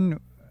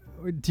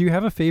 do you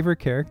have a favorite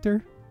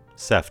character?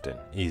 Sefton,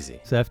 easy.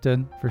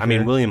 Sefton, for sure. I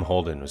mean, William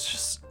Holden was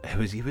just,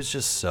 he was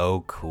just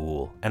so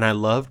cool. And I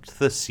loved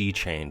the sea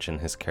change in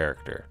his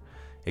character.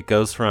 It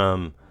goes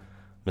from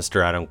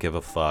Mr. I don't give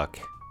a fuck,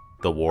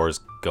 the war's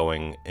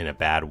going in a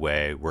bad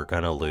way, we're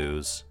gonna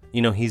lose.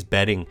 You know, he's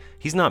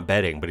not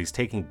betting, but he's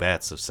taking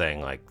bets of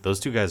saying, like, those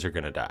two guys are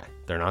gonna die.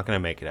 They're not gonna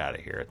make it out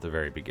of here at the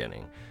very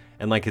beginning.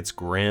 And, like, it's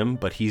grim,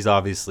 but he's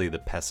obviously the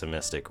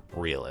pessimistic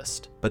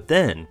realist. But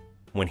then,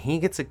 when he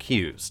gets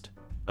accused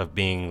of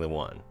being the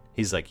one,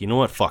 he's like, you know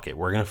what, fuck it,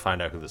 we're gonna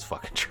find out who this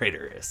fucking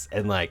traitor is.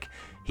 And, like,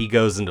 he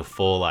goes into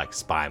full, like,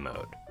 spy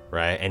mode,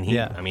 right? And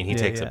he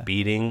takes a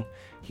beating.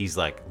 He's,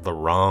 like, the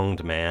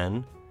wronged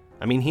man.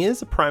 I mean, he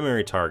is a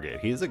primary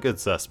target. He is a good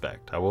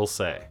suspect, I will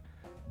say.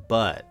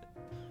 But,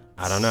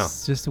 I don't know.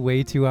 It's just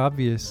way too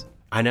obvious.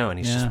 I know, and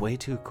he's just way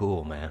too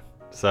cool, man.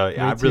 So,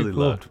 yeah, I really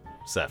loved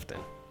Sefton.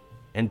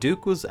 And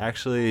Duke was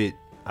actually,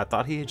 I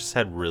thought he just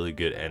had really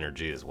good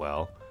energy as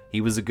well.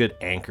 He was a good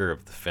anchor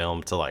of the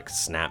film to, like,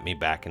 snap me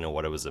back into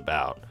what it was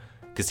about.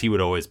 Because he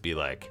would always be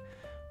like,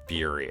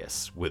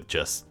 furious with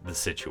just the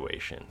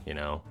situation, you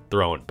know,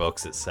 throwing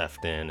books at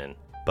Sefton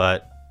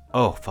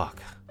oh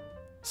fuck,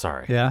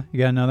 sorry. Yeah, you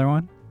got another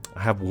one?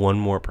 I have one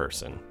more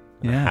person.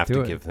 Yeah, I have do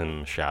to it. give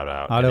him a shout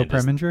out. Otto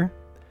Preminger?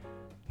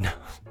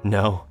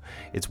 No,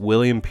 it's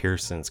William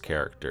Pearson's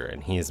character,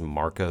 and he is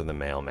Marco the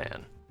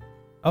Mailman.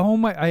 Oh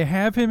my! I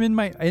have him in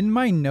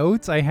my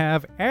notes. I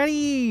have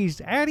Addies.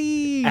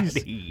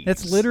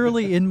 That's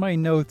literally in my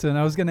notes, and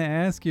I was gonna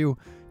ask you,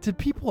 did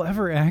people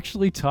ever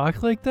actually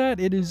talk like that?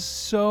 It is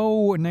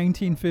so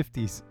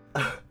 1950s.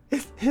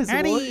 His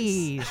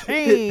Addies, voice.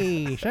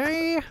 hey,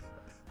 say.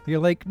 You're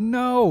like,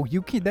 no,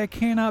 you can't. That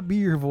cannot be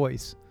your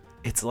voice.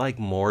 It's like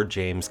more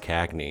James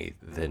Cagney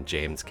than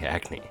James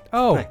Cagney.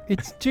 Oh,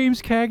 it's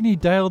James Cagney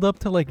dialed up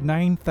to like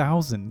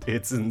 9,000.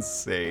 It's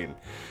insane.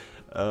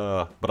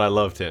 But I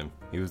loved him.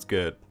 He was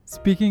good.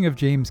 Speaking of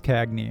James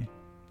Cagney,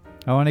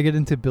 I want to get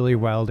into Billy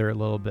Wilder a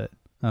little bit.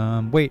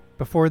 Wait,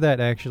 before that,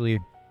 actually,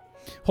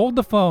 hold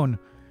the phone.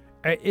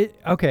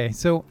 Okay,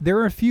 so there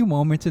are a few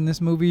moments in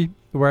this movie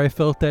where I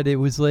felt that it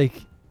was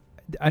like,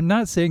 I'm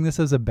not saying this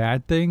as a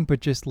bad thing, but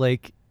just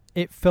like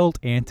it felt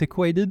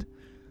antiquated.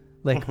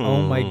 Like,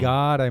 oh my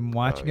God, I'm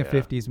watching a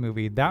 50s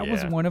movie. That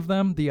was one of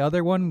them. The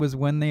other one was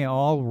when they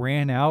all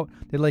ran out.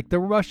 They're like, the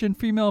Russian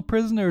female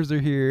prisoners are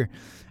here.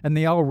 And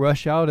they all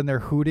rush out and they're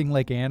hooting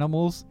like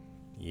animals.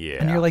 Yeah.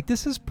 And you're like,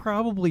 this is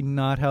probably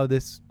not how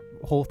this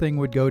whole thing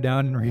would go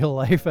down in real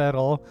life at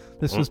all.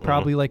 This was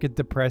probably like a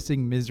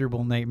depressing,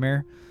 miserable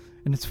nightmare.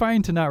 And it's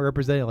fine to not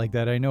represent it like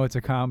that. I know it's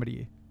a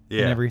comedy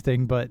and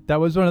everything, but that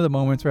was one of the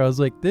moments where I was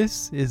like,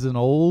 this is an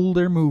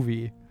older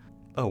movie.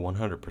 Oh,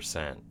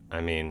 100%. I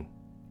mean,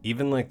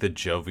 even like the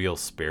jovial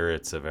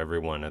spirits of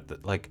everyone at the,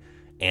 like,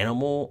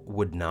 Animal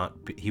would not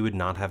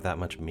have that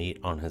much meat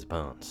on his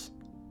bones.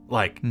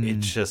 Like,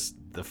 it's just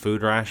the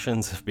food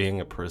rations of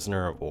being a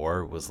prisoner of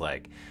war was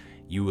like,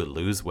 you would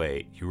lose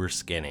weight, you were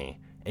skinny.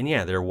 And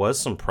yeah, there was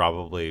some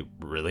probably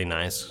really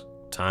nice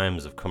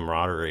times of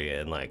camaraderie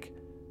and like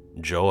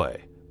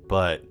joy,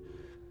 but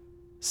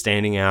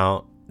standing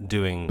out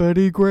doing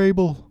Betty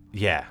Grable.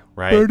 Yeah,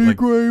 right? Betty like,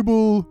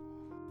 Grable.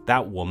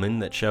 That woman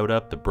that showed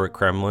up, the Brick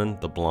Kremlin,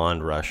 the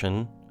blonde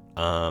Russian,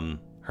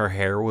 her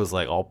hair was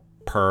like all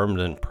permed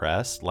and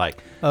pressed,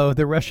 like, oh,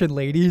 the Russian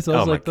ladies. I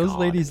was like, those God.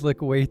 ladies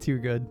look way too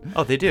good.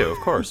 Oh, they do, of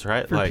course,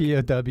 right? For like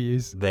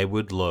POWs. they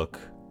would look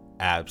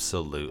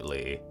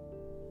absolutely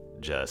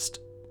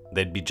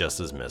they'd be just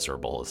as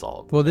miserable as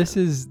all of them. Well, this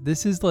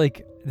is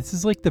like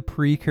the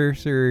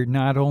precursor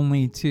not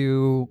only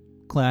to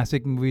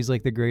classic movies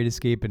like The Great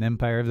Escape and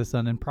Empire of the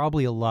Sun, and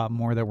probably a lot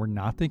more that we're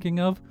not thinking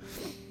of.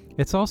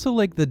 It's also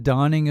like the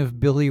dawning of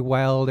Billy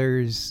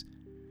Wilder's,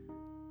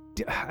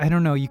 I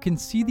don't know, you can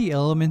see the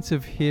elements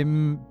of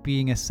him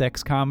being a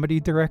sex comedy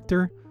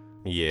director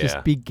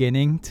just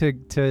beginning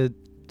to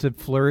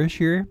flourish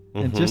here.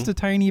 And just a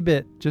tiny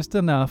bit, just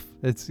enough.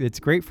 It's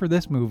great for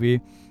this movie,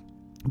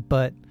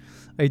 but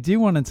I do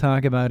want to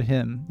talk about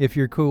him if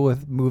you're cool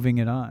with moving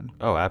it on.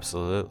 Oh,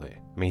 absolutely.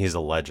 I mean, he's a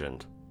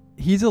legend.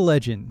 He's a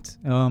legend.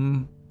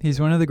 He's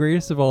one of the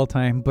greatest of all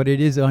time, but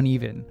it is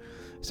uneven.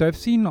 So I've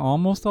seen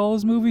almost all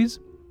his movies.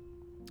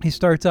 He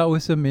starts out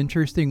with some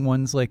interesting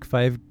ones like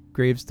Five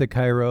Graves to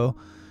Cairo,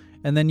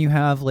 and then you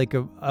have like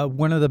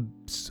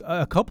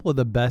a couple of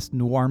the best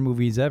noir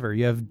movies ever.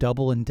 You have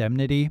Double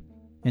Indemnity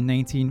in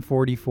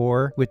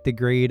 1944 with the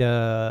great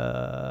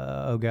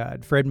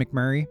Fred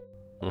McMurray.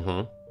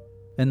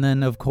 And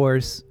then of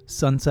course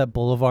Sunset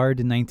Boulevard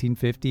in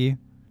 1950.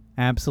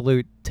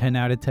 Absolute 10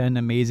 out of 10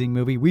 amazing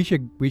movie. We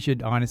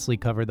should honestly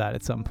cover that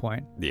at some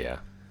point. Yeah.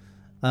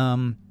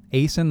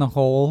 Ace in the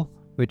Hole,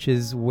 which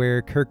is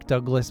where Kirk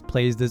Douglas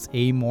plays this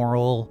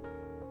amoral,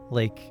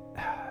 like,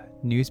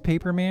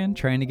 newspaper man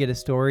trying to get a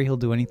story. He'll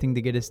do anything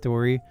to get a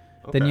story.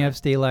 Okay. Then you have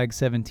Stalag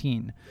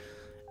 17.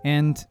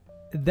 And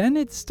then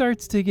it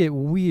starts to get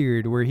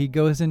weird where he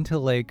goes into,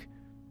 like,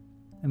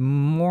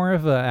 more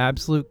of a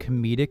absolute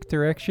comedic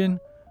direction.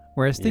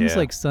 Whereas things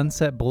like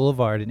Sunset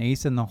Boulevard and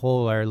Ace in the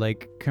Hole are,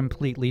 like,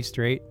 completely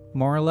straight,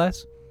 more or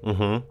less.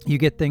 You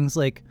get things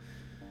like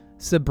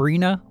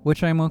Sabrina,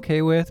 which I'm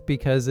okay with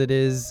because it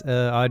is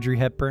Audrey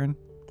Hepburn,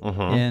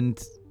 and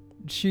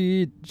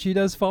she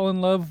does fall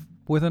in love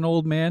with an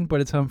old man, but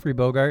it's Humphrey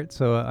Bogart,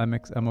 so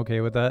I'm okay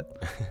with that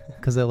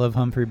because I love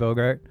Humphrey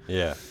Bogart.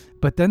 Yeah.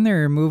 But then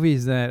there are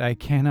movies that I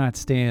cannot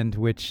stand,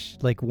 which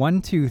like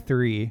 1, 2,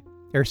 3,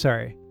 or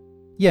sorry,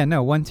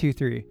 1, 2,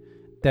 3.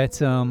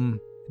 That's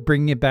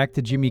bringing it back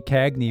to Jimmy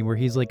Cagney, where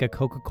he's like a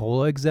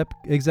Coca-Cola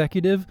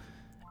executive,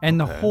 and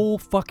the whole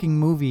fucking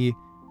movie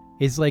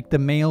is like the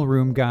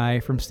mailroom guy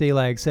from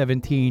Stalag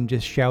 17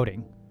 just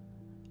shouting.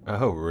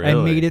 Oh, really? I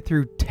made it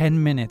through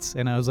 10 minutes,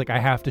 and I was like, I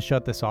have to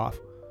shut this off.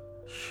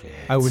 Shit.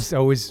 I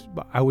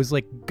was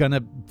like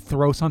gonna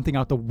throw something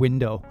out the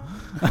window.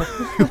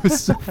 It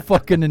was so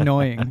fucking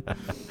annoying.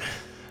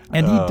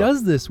 And he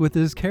does this with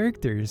his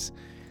characters.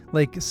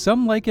 Like,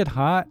 Some Like It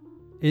Hot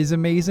is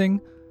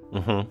amazing.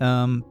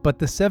 But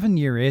The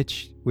 7-Year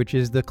Itch, which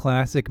is the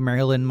classic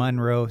Marilyn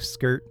Monroe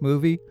skirt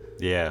movie,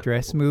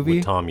 dress movie,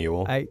 with Tom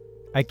Ewell.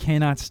 I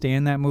cannot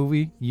stand that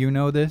movie. You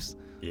know this.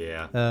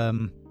 Yeah.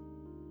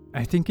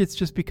 I think it's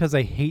just because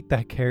I hate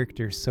that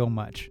character so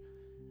much.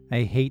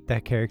 I hate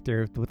that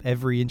character with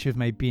every inch of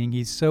my being.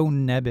 He's so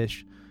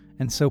nebbish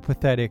and so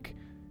pathetic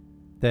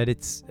that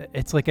it's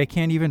like I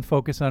can't even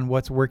focus on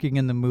what's working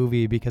in the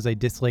movie because I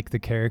dislike the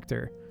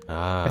character.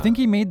 I think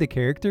he made the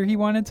character he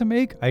wanted to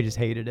make. I just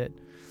hated it.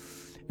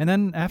 And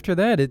then after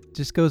that, it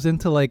just goes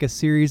into like a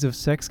series of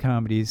sex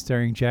comedies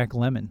starring Jack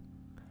Lemmon.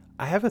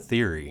 I have a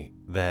theory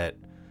that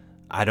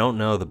I don't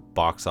know the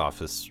box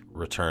office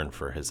return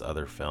for his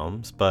other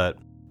films, but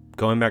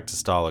going back to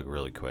Stalag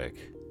really quick,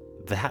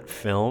 that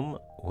film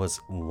was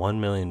 $1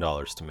 million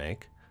to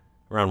make,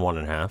 around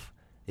 1.5.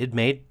 It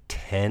made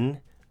 $10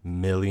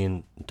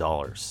 million,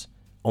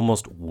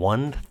 almost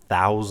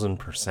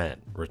 1,000%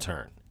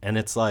 return. And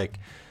it's like,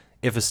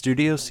 if a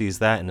studio sees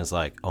that and is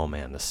like, oh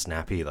man, the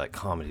snappy like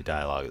comedy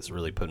dialogue is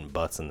really putting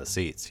butts in the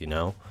seats, you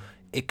know,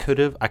 I could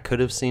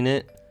have seen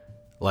it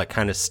like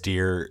kind of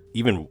steer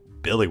even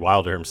Billy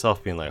Wilder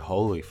himself being like,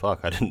 holy fuck,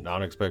 I did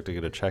not expect to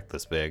get a check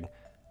this big,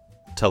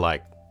 to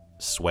like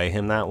sway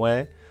him that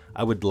way.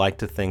 I would like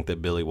to think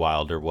that Billy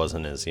Wilder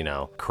wasn't as, you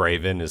know,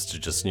 craven as to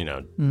just, you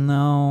know.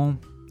 No,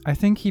 I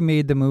think he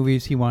made the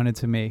movies he wanted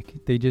to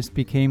make. They just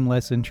became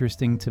less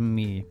interesting to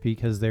me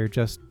because they're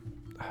just,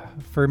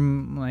 for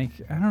like,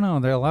 I don't know,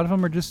 a lot of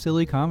them are just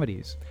silly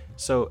comedies.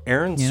 So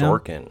Aaron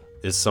Sorkin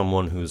is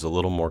someone who's a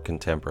little more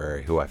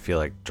contemporary, who I feel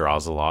like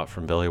draws a lot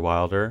from Billy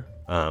Wilder.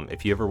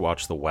 If you ever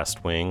watch The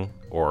West Wing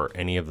or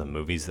any of the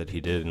movies that he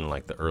did in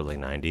like the early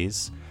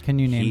 90s. Can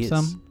you name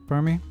some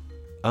for me?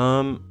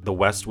 The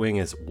West Wing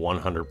is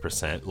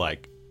 100%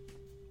 like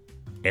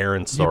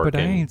Aaron Sorkin. Yeah, but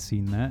I ain't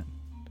seen that.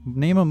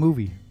 Name a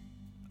movie.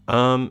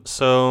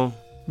 So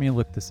let me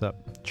look this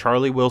up.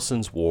 Charlie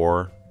Wilson's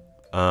War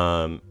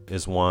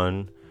is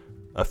one.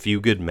 A Few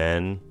Good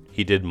Men.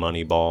 He did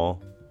Moneyball,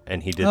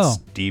 and he did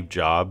Steve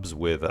Jobs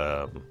with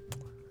a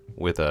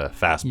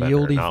Fassbender,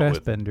 Yieldy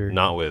Fassbender,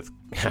 not with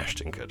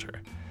Ashton Kutcher.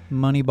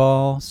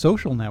 Moneyball,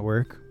 Social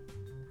Network.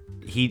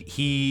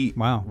 He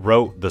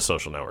wrote The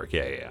Social Network.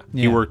 Yeah.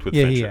 He worked with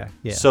Fincher.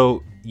 Yeah.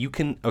 So you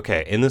can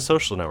in The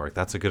Social Network,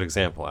 that's a good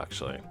example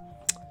actually.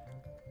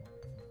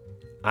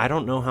 I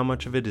don't know how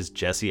much of it is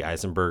Jesse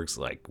Eisenberg's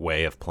like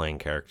way of playing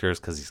characters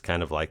because he's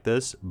kind of like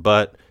this,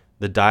 but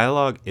the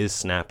dialogue is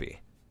snappy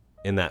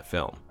in that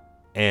film.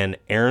 And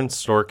Aaron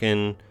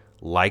Sorkin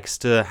likes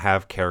to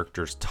have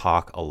characters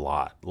talk a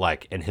lot.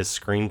 Like, and his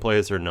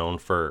screenplays are known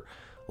for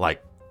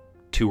like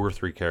 2 or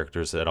 3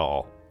 characters at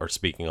all are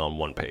speaking on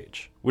one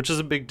page, which is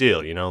a big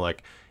deal, you know,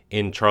 like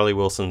in Charlie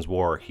Wilson's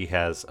War, he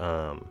has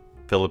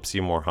Philip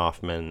Seymour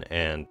Hoffman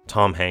and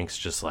Tom Hanks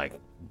just like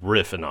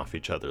riffing off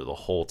each other the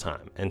whole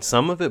time. And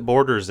some of it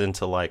borders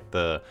into like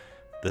the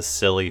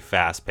silly,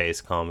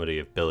 fast-paced comedy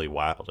of Billy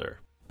Wilder.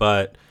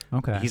 But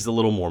he's a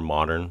little more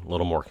modern, a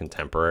little more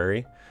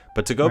contemporary.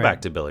 But to go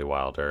back to Billy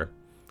Wilder,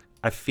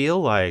 I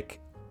feel like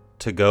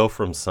to go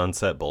from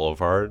Sunset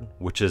Boulevard,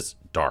 which is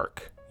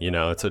dark, you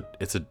know,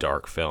 it's a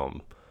dark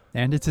film.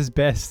 And it's his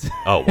best,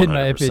 oh, 100%, in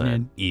my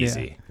opinion.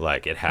 Easy. Yeah.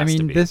 Like, it has to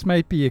be. I mean, this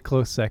might be a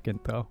close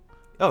second, though.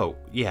 Oh,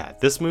 yeah.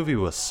 This movie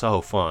was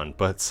so fun,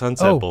 but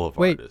Sunset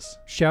Boulevard is...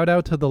 Shout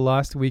out to The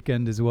Lost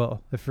Weekend as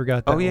well. I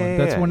forgot that one.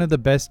 That's one of the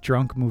best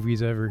drunk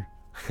movies ever.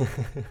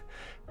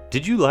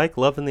 Did you like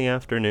Love in the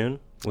Afternoon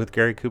with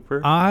Gary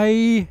Cooper?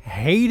 I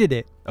hated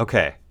it.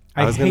 Okay.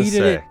 I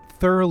hated it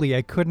thoroughly.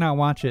 I could not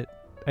watch it.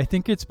 I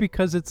think it's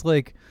because it's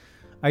like...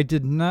 I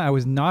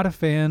was not a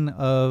fan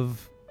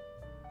of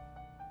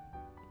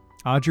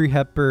Audrey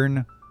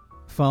Hepburn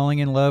falling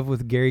in love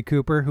with Gary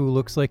Cooper, who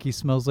looks like he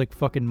smells like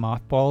fucking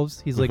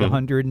mothballs. He's like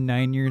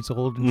 109 years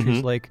old, and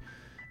she's like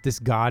this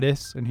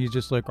goddess, and he's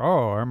just like,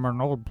 oh, I'm an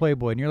old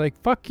playboy. And you're like,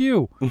 fuck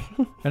you.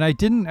 And I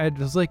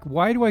was like,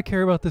 why do I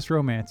care about this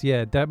romance?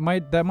 Yeah, that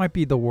might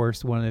be the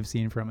worst one I've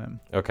seen from him.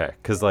 Okay,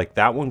 because like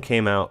that one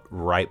came out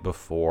right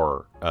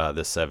before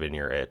the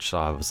 7-Year Itch, so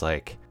I was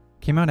like...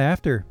 Came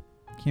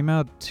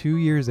out 2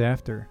 years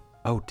after.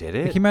 Oh, did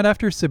it? It came out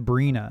after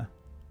Sabrina.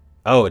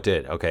 Oh, it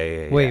did.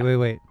 Okay, yeah.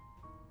 Wait.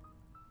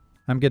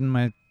 I'm getting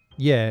my...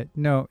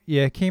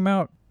 it came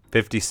out...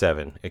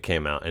 57 it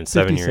came out, and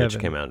 7-Year Itch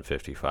came out in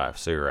 55,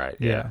 so you're right.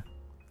 Yeah.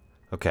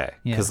 Okay,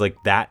 because like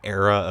that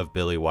era of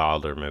Billy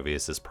Wilder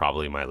movies is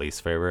probably my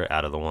least favorite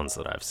out of the ones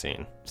that I've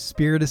seen.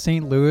 Spirit of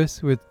St.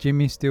 Louis with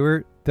Jimmy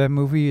Stewart, that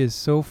movie is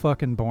so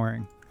fucking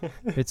boring.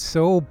 It's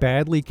so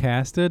badly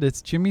casted.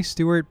 It's Jimmy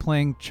Stewart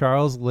playing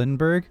Charles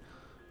Lindbergh,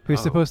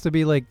 who's supposed to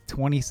be like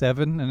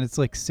 27, and it's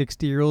like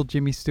 60-year-old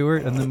Jimmy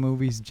Stewart, and the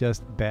movie's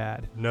just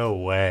bad. No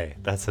way.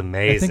 That's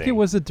amazing. I think it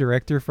was a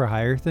director for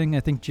hire thing.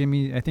 I think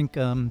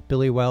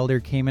Billy Wilder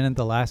came in at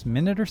the last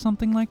minute or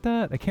something like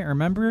that. I can't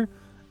remember,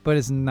 but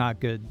it's not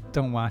good.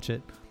 Don't watch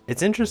it.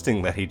 It's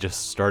interesting that he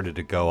just started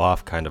to go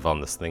off kind of on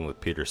this thing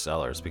with Peter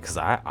Sellers, because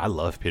I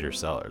love Peter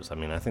Sellers. I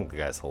mean, I think the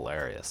guy's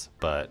hilarious,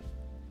 but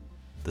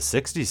the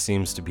 60s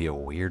seems to be a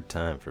weird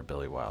time for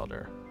Billy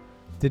Wilder.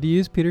 Did he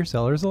use Peter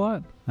Sellers a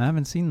lot? I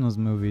haven't seen those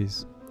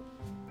movies.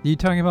 You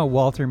talking about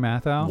Walter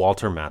Matthau?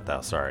 Walter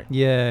Matthau, sorry.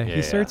 Yeah, Yeah,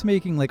 he starts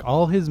making like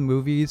all his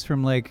movies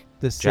from like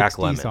the Jack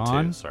 60s Lemmon,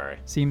 on. too, sorry.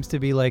 Seems to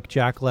be like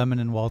Jack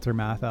Lemmon and Walter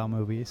Matthau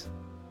movies.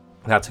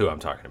 That's who I'm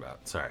talking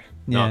about. Sorry.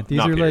 Yeah, these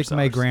not are Peter like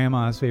my Sellers.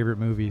 grandma's favorite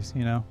movies,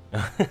 you know.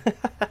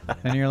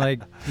 And you're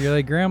like,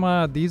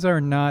 Grandma, these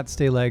are not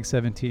Stalag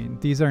 17.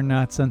 These are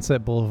not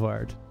Sunset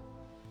Boulevard.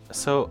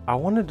 So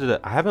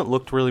I haven't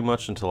looked really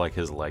much into like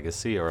his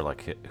legacy or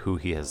like who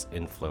he has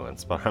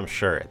influenced, but I'm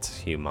sure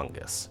it's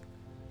humongous.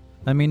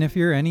 I mean, if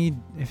you're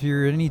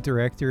any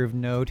director of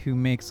note who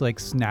makes like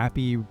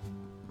snappy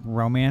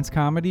romance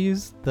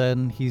comedies,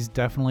 then he's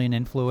definitely an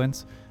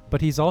influence. But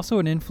he's also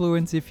an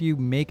influence if you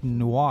make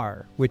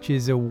noir, which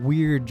is a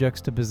weird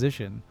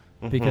juxtaposition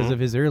because of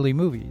his early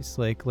movies.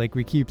 Like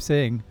we keep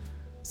saying,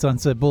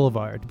 Sunset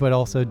Boulevard, but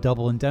also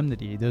Double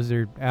Indemnity. Those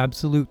are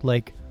absolute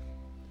like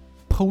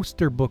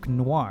poster book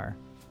noir.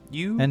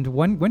 And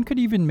one could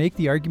even make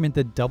the argument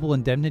that Double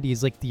Indemnity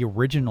is like the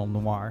original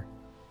noir.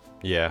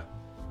 Yeah.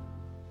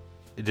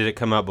 Did it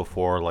come out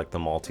before like the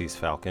Maltese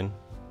Falcon?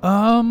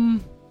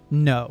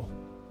 No.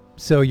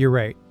 So you're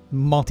right.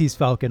 Maltese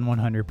Falcon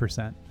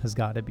 100% has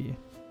got to be.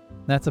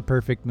 That's a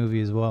perfect movie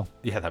as well.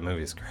 Yeah, that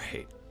movie's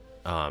great.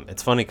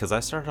 It's funny because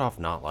I started off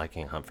not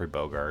liking Humphrey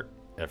Bogart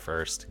at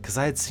first because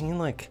I had seen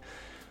like,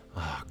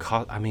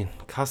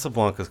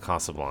 Casablanca's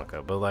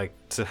Casablanca, but like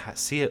to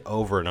see it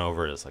over and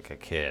over as like a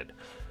kid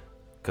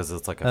because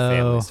it's like a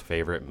family's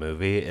favorite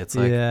movie. It's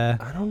like,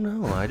 I don't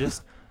know.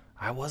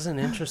 I wasn't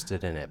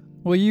interested in it.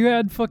 Well, you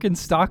had fucking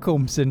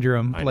Stockholm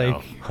Syndrome. I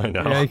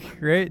know. Like,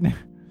 right?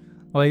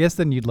 Well, I guess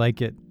then you'd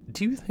like it.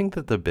 Do you think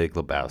that The Big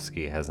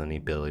Lebowski has any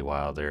Billy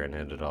Wilder in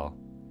it at all?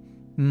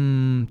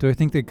 Do I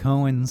think the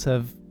Coens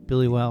have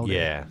Billy Wilder?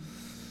 Yeah.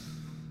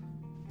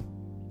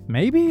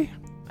 Maybe?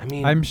 I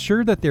mean, I'm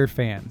sure that they're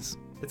fans.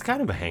 It's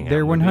kind of a hangout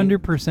They're movie.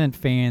 100%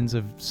 fans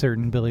of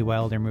certain Billy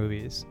Wilder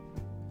movies.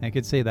 I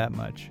could say that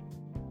much.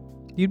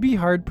 You'd be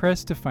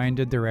hard-pressed to find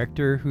a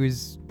director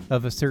who's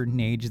of a certain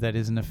age that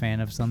isn't a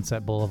fan of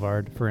Sunset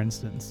Boulevard, for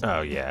instance.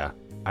 Oh, yeah.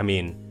 I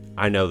mean,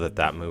 I know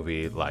that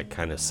movie like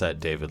kind of set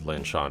David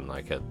Lynch on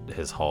like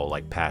his whole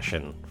like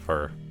passion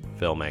for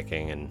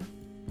filmmaking, and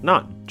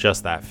not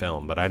just that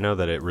film, but I know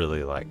that it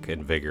really like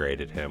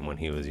invigorated him when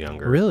he was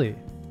younger. Really?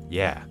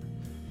 Yeah.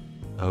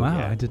 Oh, wow,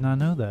 yeah. I did not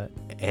know that.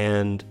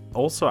 And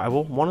also, I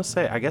will want to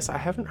say, I guess I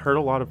haven't heard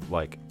a lot of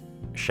like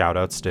shout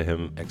outs to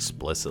him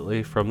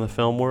explicitly from the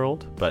film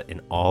world, but in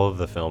all of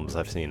the films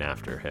I've seen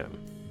after him,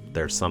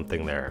 there's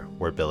something there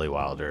where Billy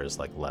Wilder has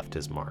like left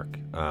his mark.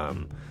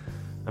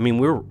 I mean,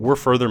 we're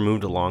further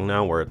moved along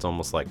now where it's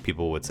almost like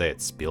people would say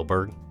it's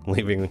Spielberg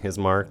leaving his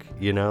mark,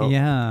 you know?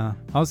 Yeah.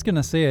 I was going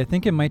to say, I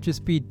think it might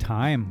just be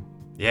time.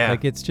 Yeah.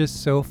 Like, it's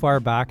just so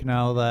far back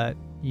now that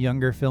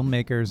younger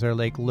filmmakers are,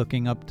 like,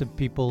 looking up to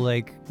people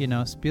like, you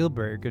know,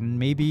 Spielberg. And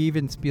maybe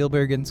even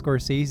Spielberg and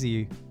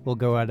Scorsese will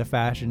go out of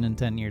fashion in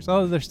 10 years.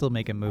 Oh, they're still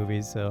making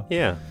movies, so.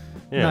 Yeah.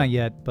 Not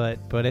yet, but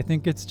I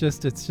think it's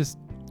just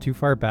too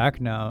far back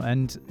now.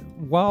 And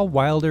while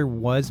Wilder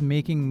was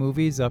making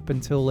movies up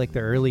until like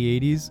the early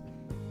 80s,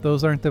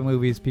 those aren't the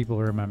movies people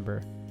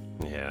remember.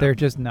 Yeah. They're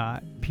just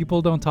not.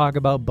 People don't talk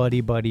about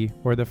Buddy Buddy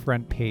or The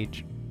Front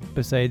Page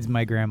besides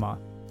my grandma,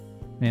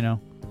 you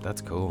know?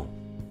 That's cool.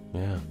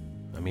 Yeah.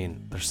 I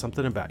mean, there's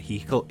something about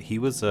he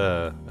was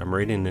I'm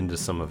reading into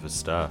some of his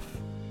stuff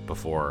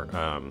before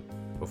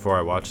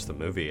I watched the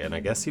movie, and I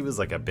guess he was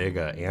like a big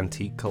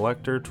antique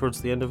collector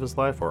towards the end of his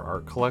life, or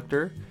art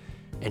collector.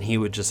 And he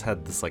would just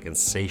had this like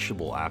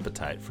insatiable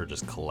appetite for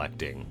just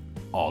collecting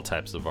all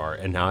types of art.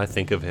 And now I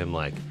think of him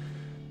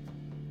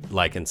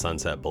like in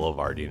Sunset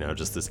Boulevard, you know,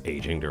 just this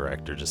aging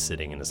director just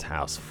sitting in his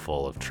house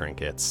full of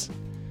trinkets.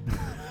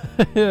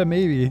 Yeah,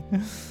 maybe.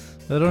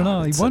 I don't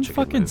know. He it's won such a good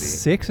fucking movie.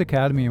 6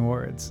 Academy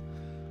Awards.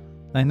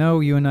 I know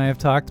you and I have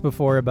talked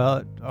before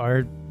about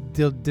our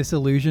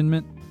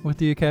disillusionment with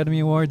the Academy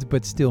Awards,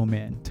 but still,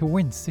 man, to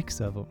win 6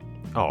 of them.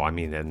 Oh, I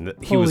mean, and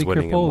he was Holy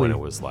winning them when crapoli. it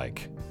was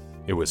like,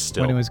 it was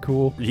still. When it was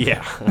cool.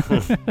 Yeah.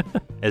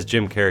 As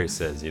Jim Carrey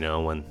says, you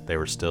know, when they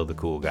were still the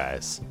cool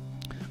guys.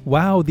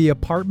 Wow, The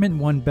Apartment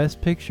won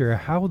Best Picture.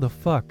 How the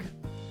fuck?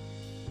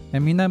 I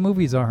mean, that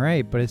movie's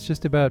alright, but it's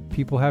just about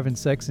people having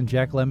sex in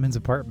Jack Lemmon's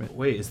apartment.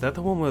 Wait, is that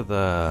the one with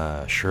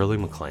Shirley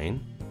MacLaine?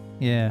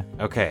 Yeah.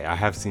 Okay, I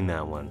have seen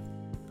that one.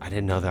 I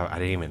didn't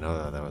even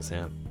know that was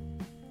him.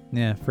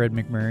 Yeah, Fred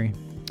McMurray.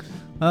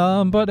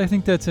 But I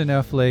think that's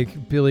enough,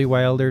 like, Billy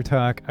Wilder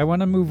talk. I want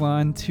to move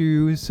on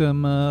to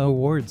some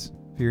awards,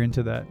 if you're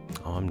into that.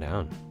 Oh, I'm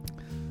down.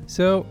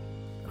 So,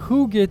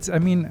 who gets,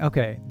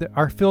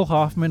 our Phil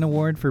Hoffman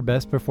Award for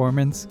Best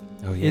Performance.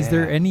 Oh, yeah. Is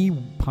there any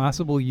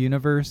possible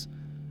universe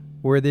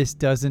where this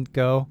doesn't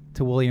go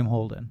to William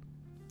Holden?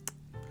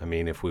 I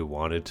mean, if we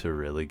wanted to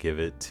really give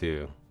it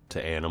to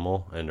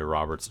Animal and to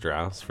Robert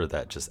Strauss for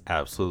that just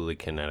absolutely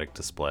kinetic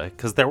display,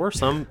 because there were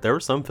some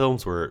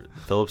films where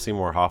Philip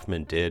Seymour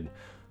Hoffman did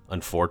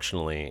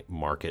unfortunately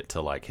market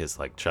to like his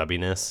like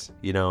chubbiness,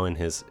 you know, in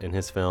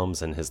his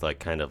films, and his like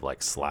kind of like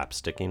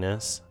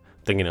slapstickiness.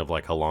 Thinking of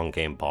like A Long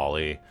Game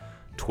Polly,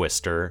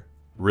 Twister,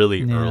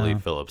 really Yeah. early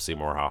Philip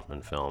Seymour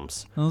Hoffman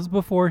films. That was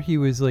before he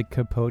was like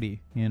Capote,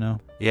 you know?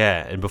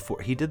 Yeah, and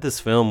before he did this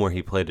film where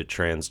he played a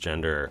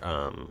transgender,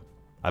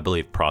 I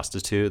believe,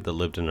 prostitute that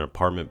lived in an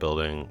apartment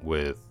building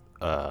with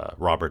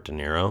Robert De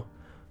Niro,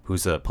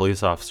 who's a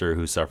police officer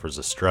who suffers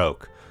a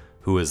stroke,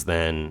 who is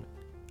then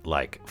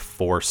like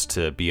forced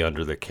to be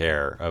under the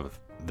care of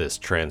this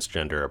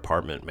transgender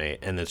apartment mate,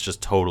 and it's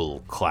just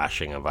total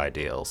clashing of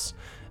ideals.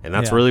 And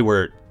that's really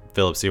where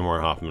Philip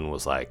Seymour Hoffman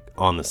was like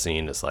on the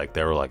scene. It's like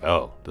they were like,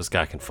 oh, this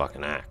guy can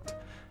fucking act.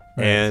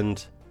 Right.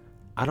 And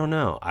I don't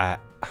know,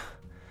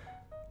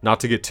 not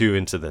to get too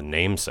into the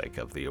namesake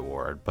of the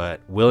award,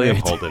 but William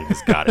Holden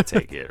has got to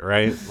take it,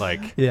 right?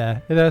 Like,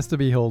 yeah, it has to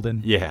be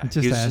Holden. Yeah, it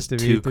just he's has just to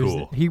be. too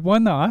cool. He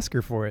won the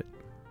Oscar for it.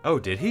 Oh,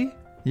 did he?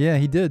 Yeah,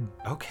 he did.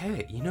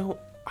 Okay,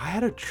 I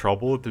had a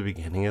trouble at the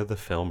beginning of the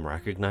film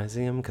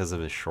recognizing him because of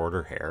his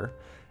shorter hair.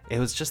 It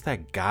was just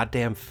that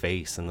goddamn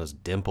face and those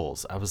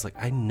dimples. I was like,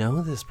 I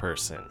know this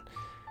person.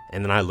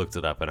 And then I looked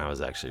it up and I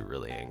was actually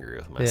really angry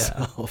with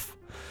myself.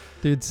 Yeah.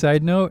 Dude,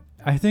 side note,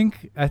 I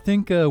think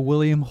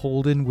William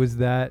Holden was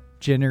that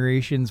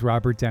generation's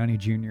Robert Downey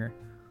Jr.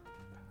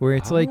 Where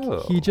it's like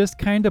he just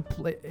kind of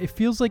it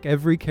feels like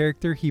every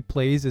character he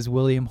plays is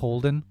William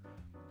Holden.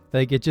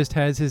 Like, it just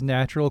has his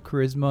natural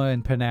charisma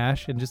and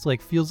panache and just,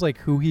 like, feels like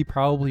who he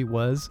probably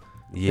was.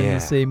 Yeah. In the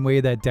same way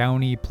that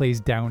Downey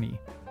plays Downey.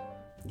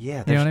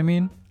 Yeah. You know what I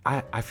mean?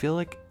 I feel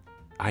like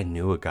I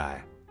knew a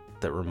guy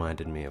that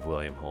reminded me of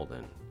William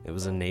Holden. It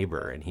was a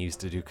neighbor, and he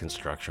used to do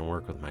construction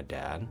work with my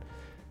dad.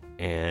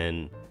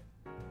 And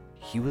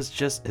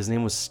his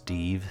name was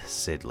Steve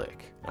Sidlick.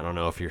 I don't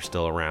know if you're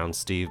still around,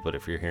 Steve, but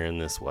if you're hearing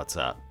this, what's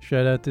up?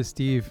 Shout out to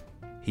Steve.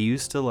 He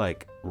used to,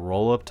 like,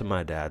 roll up to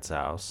my dad's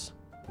house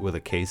with a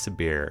case of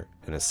beer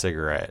and a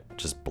cigarette,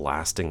 just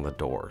blasting the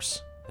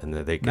doors, and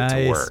then they get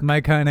to work.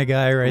 My kind of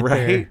guy right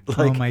there. Like,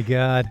 oh my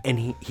God.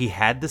 And he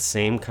had the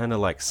same kind of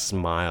like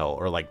smile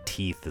or like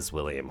teeth as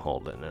William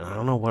Holden, and I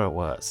don't know what it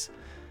was.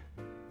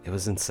 It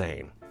was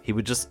insane.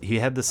 He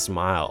had this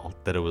smile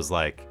that it was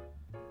like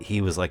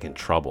he was like in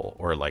trouble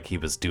or like he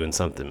was doing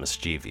something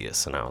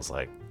mischievous, and I was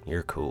like,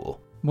 you're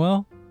cool.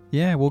 Well,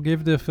 yeah, we'll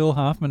give the Phil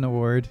Hoffman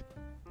Award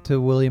to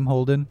William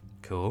Holden.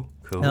 Cool.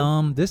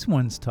 This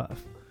one's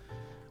tough.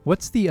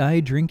 What's the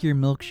I Drink Your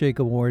Milkshake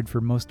Award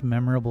for most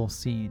memorable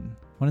scene?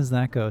 What does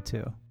that go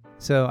to?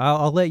 So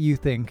I'll let you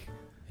think.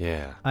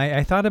 Yeah.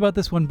 I thought about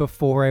this one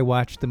before I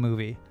watched the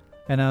movie.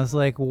 And I was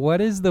like,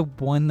 what is the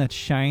one that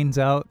shines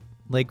out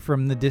like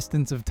from the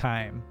distance of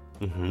time?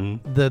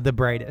 Mm-hmm. The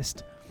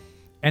brightest.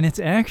 And it's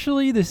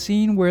actually the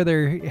scene where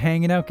they're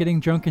hanging out, getting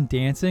drunk and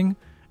dancing.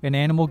 An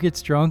animal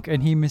gets drunk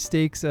and he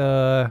mistakes,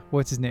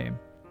 what's his name?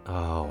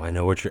 Oh, I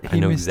know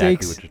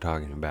exactly what you're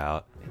talking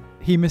about.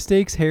 He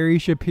mistakes Harry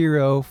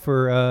Shapiro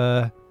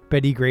for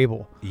Betty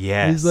Grable.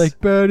 Yes. He's like,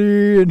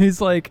 Betty, and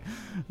he's like,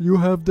 you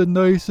have the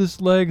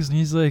nicest legs. And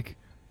he's like,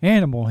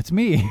 animal, it's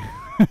me.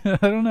 I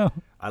don't know.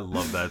 I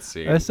love that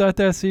scene. I thought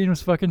that scene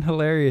was fucking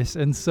hilarious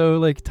and so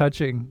like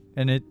touching.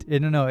 And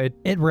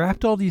it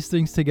wrapped all these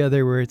things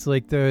together where it's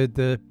like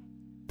the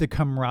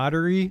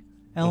camaraderie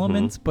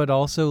elements, but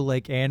also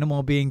like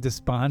animal being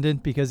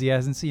despondent because he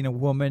hasn't seen a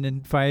woman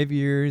in 5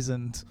 years,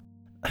 and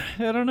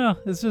I don't know.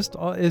 It's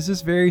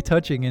just very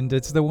touching, and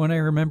it's the one I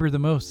remember the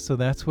most. So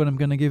that's what I'm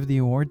gonna give the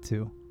award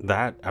to.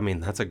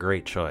 That's a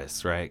great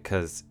choice, right?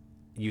 Because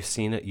you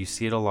see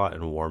it a lot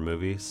in war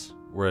movies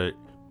where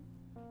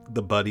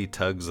the buddy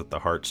tugs at the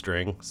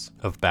heartstrings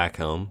of back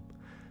home,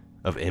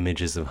 of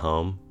images of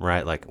home,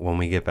 right? Like, when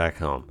we get back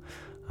home,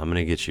 I'm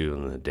gonna get you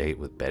on a date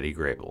with Betty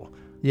Grable.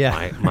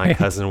 Yeah, my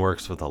cousin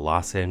works with the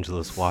Los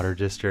Angeles Water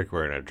District.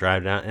 We're gonna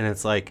drive down, and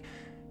it's like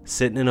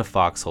sitting in a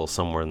foxhole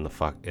somewhere in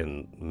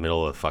the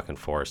middle of the fucking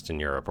forest in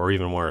Europe, or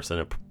even worse, in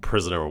a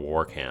prisoner of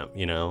war camp,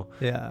 you know?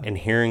 Yeah. And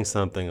hearing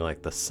something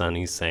like the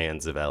sunny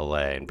sands of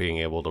LA and being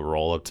able to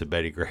roll up to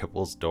Betty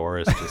Grable's door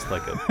is just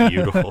like a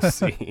beautiful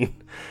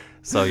scene.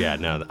 So yeah,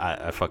 no,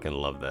 I fucking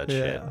love that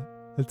shit.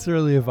 It's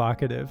really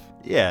evocative.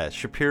 Yeah,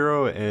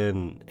 Shapiro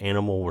and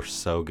Animal were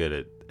so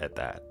good at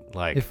that.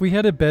 Like, if we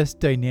had a best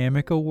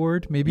dynamic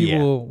award, maybe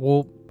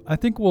I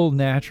think we'll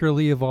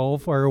naturally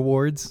evolve our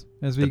awards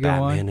as we go on.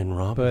 The Batman and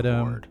Robin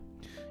Award.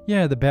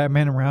 Yeah, the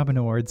Batman and Robin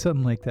Award,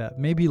 something like that.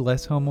 Maybe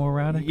less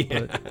homoerotic,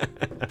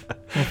 but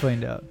we'll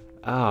find out.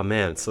 Oh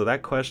man, so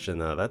that question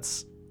though,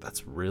 that's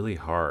really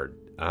hard.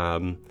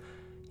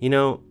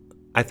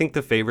 I think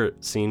the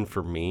favorite scene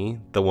for me,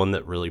 the one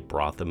that really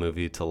brought the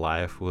movie to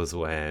life, was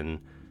when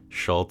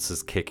Schultz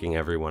is kicking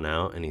everyone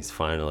out and he's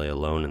finally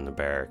alone in the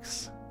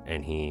barracks,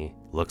 and he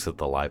looks at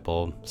the light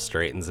bulb,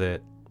 straightens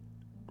it,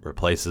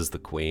 replaces the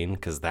queen.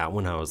 Because that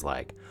one I was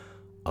like,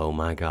 oh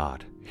my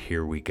god,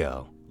 here we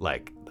go.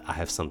 Like, I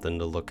have something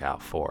to look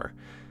out for.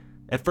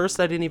 At first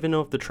I didn't even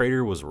know if the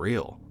traitor was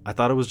real. I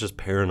thought it was just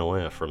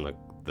paranoia from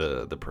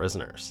the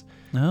prisoners.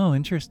 Oh,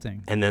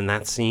 interesting. And then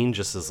that scene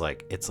just is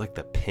like, it's like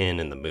the pin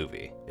in the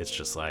movie. It's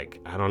just like,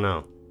 I don't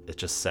know, it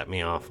just set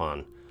me off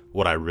on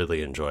what I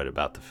really enjoyed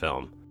about the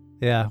film.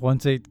 Yeah,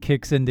 once it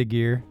kicks into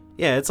gear.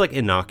 Yeah, it's like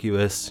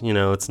innocuous,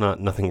 it's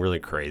not nothing really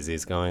crazy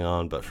is going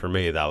on, but for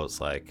me that was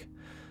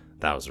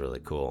really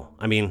cool.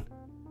 I mean,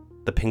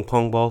 the ping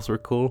pong balls were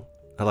cool.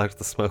 I liked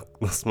the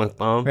smoke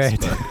bombs. Right.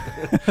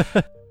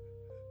 But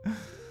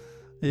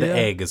the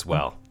egg as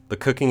well. The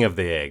cooking of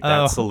the egg,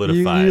 that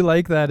solidified. You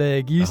like that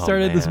egg. You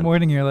started this man.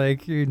 morning,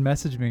 you'd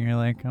message me, you're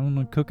like,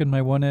 I'm cooking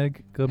my one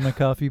egg, got my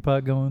coffee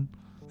pot going.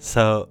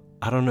 So,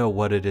 I don't know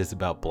what it is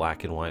about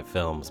black and white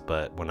films,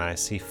 but when I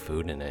see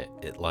food in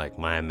it, like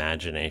my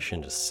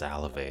imagination just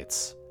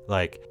salivates.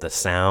 Like the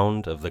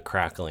sound of the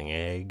crackling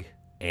egg,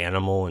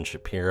 Animal and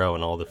Shapiro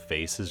and all the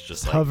faces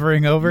just like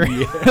hovering over.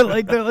 Yeah.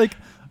 Like they're like,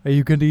 are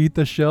you going to eat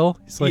the shell?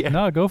 He's like, Yeah.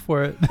 no, go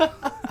for it.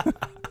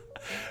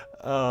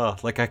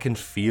 Like I can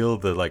feel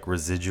the like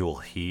residual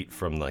heat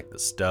from like the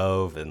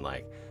stove and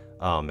like,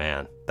 oh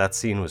man, that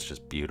scene was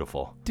just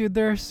beautiful. Dude,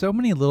 there are so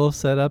many little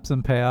setups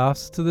and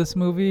payoffs to this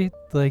movie.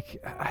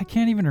 Like, I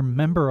can't even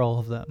remember all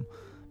of them.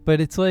 But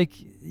it's like,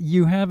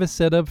 you have a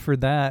setup for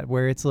that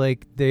where it's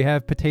like, they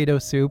have potato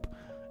soup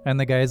and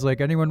the guy's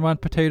like, anyone want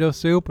potato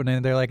soup? And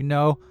then they're like,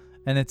 no.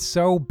 And it's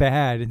so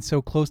bad and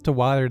so close to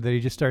water that he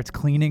just starts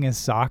cleaning his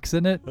socks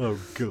in it. Oh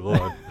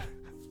god.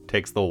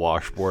 Takes the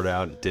washboard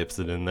out and dips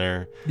it in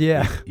there.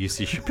 Yeah. You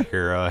see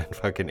Shapiro and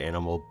fucking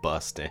Animal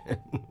bust in.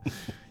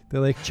 They're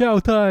like, chow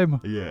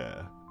time.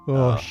 Yeah.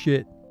 Oh,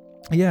 shit.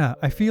 Yeah,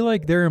 I feel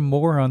like there are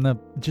more on the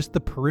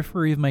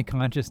periphery of my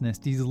consciousness.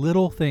 These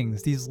little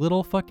things, these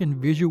little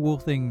fucking visual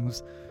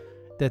things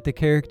that the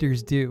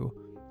characters do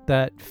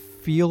that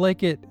feel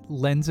like it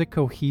lends a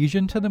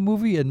cohesion to the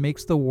movie and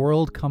makes the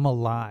world come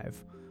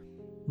alive.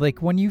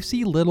 Like when you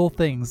see little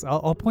things,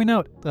 I'll point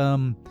out,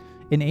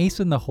 in Ace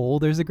in the Hole,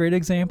 there's a great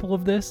example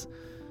of this,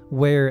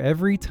 where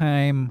every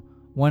time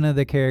one of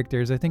the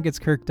characters, I think it's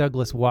Kirk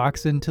Douglas,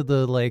 walks into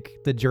the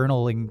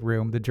journaling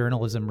room, the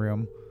journalism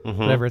room,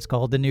 whatever it's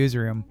called, the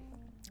newsroom,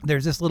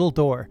 there's this little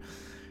door,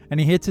 and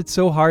he hits it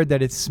so hard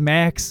that it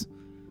smacks,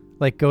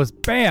 like goes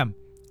bam,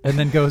 and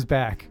then goes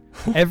back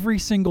every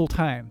single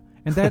time.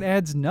 And that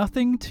adds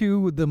nothing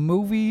to the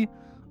movie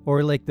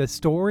or like the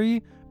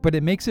story, but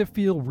it makes it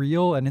feel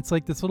real, and it's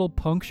like this little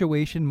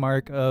punctuation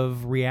mark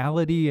of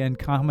reality and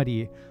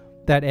comedy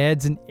that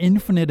adds an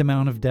infinite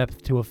amount of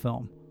depth to a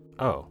film.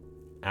 Oh,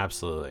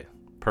 absolutely.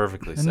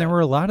 Perfectly said. And there were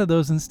a lot of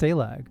those in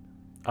Stalag.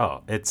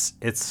 Oh, it's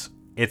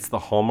the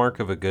hallmark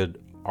of a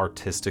good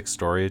artistic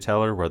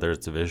storyteller, whether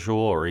it's visual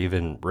or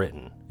even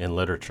written in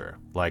literature.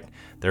 Like,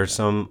 there's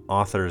some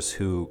authors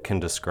who can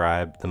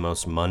describe the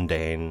most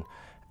mundane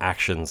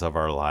actions of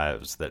our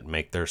lives that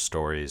make their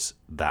stories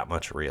that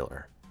much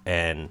realer.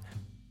 And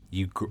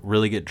you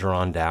really get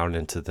drawn down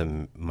into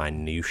the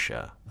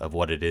minutia of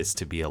what it is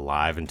to be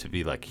alive and to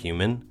be like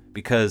human,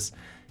 because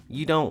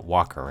you don't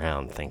walk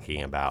around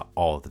thinking about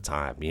all the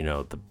time,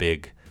 the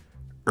big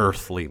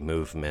earthly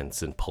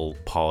movements and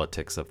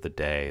politics of the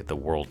day, the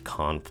world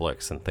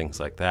conflicts and things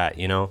like that.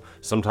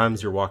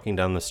 Sometimes you're walking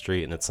down the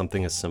street and it's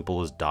something as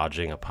simple as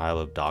dodging a pile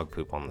of dog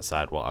poop on the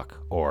sidewalk,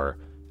 or,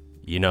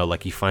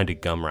 like you find a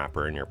gum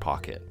wrapper in your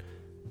pocket.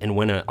 And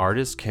when an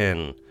artist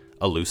can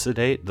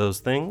elucidate those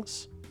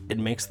things, it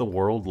makes the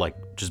world like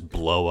just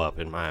blow up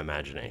in my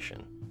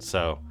imagination.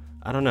 So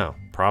I don't know.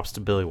 Props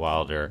to Billy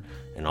Wilder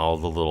and all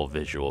the little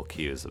visual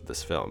cues of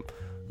this film.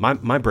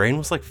 My brain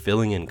was like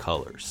filling in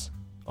colors.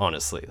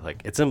 Honestly,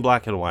 like it's in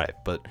black and white,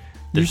 but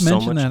there's You've so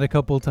mentioned much. that a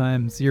couple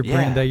times. Your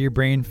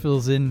brain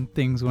fills in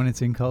things when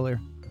it's in color.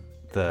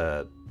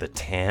 The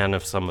tan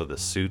of some of the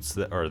suits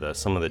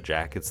some of the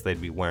jackets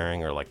they'd be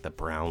wearing, or like the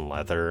brown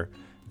leather,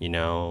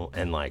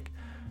 and like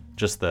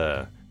just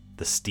the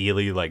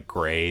steely like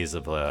grays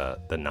of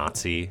the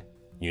Nazi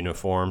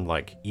uniform.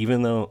 Like,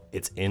 even though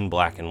it's in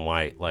black and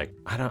white, like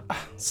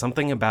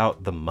something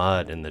about the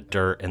mud and the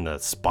dirt and the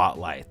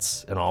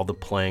spotlights and all the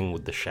playing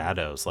with the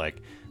shadows,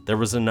 like there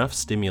was enough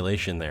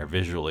stimulation there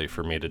visually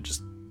for me to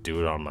just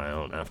do it on my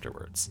own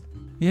afterwards.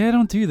 Yeah, I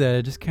don't do that.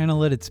 I just kind of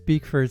let it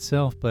speak for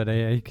itself, but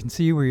I can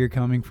see where you're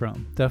coming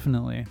from.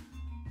 Definitely.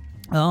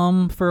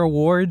 For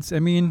awards, I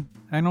mean,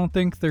 I don't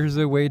think there's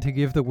a way to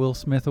give the Will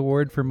Smith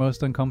award for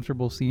most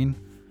uncomfortable scene.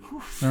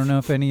 I don't know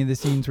if any of the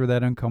scenes were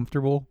that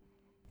uncomfortable.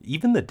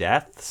 Even the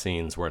death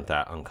scenes weren't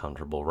that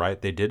uncomfortable, right?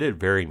 They did it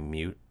very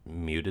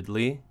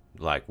mutedly,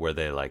 like where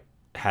they like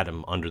had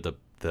him under the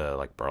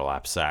like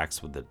burlap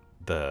sacks with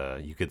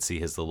the you could see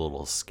his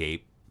little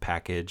escape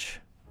package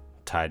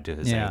tied to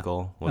his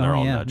ankle when they're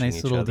all nudging nice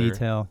each little other.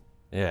 Detail.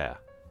 Yeah,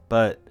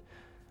 but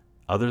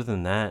other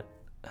than that,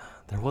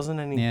 there wasn't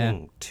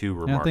anything too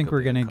remarkable. I don't think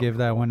we're gonna give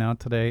that one out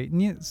today.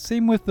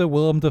 Same with the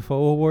Willem Dafoe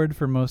award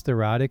for most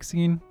erotic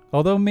scene.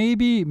 Although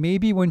maybe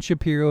when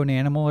Shapiro and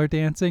Animal are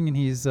dancing and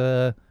he's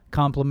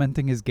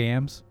complimenting his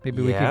gams,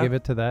 maybe we could give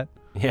it to that.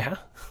 Yeah,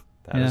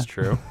 that is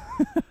true.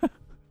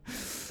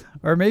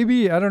 Or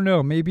maybe, I don't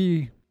know,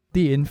 maybe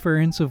the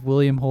inference of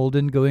William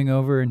Holden going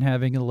over and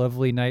having a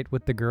lovely night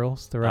with the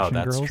girls, the Russian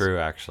girls. Oh, that's true,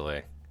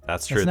 actually.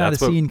 That's true. It's not a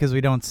scene because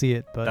we don't see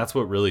it, but that's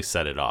what really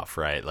set it off,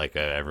 right? Like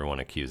everyone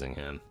accusing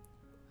him.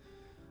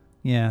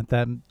 Yeah,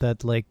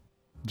 that like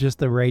just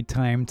the right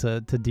time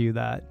to do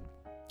that.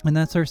 And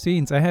that's our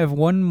scenes. I have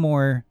one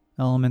more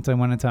element I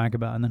want to talk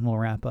about, and then we'll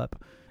wrap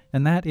up.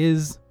 And that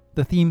is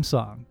the theme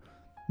song.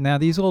 Now,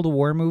 these old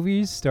war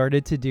movies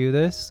started to do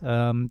this.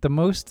 The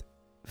most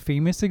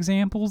famous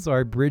examples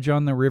are Bridge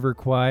on the River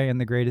Kwai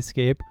and The Great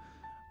Escape,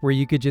 where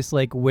you could just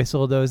like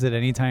whistle those at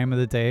any time of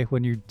the day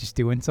when you're just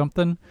doing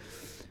something.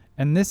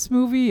 And this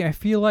movie, I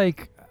feel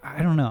like,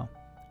 I don't know.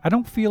 I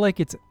don't feel like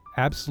it's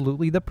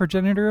absolutely the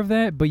progenitor of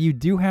that, but you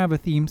do have a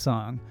theme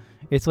song.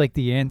 It's like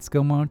the ants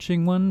go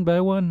marching one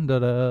by one, da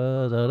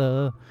da da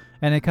da,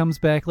 and it comes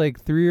back like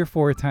 3 or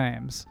 4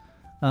 times.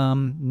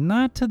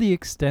 Not to the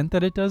extent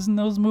that it does in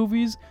those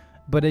movies,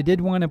 but I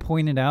did want to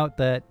point it out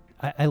that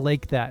I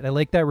like that. I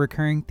like that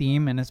recurring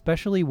theme, and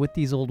especially with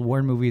these old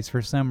war movies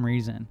for some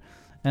reason.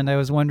 And I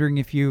was wondering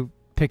if you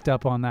picked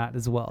up on that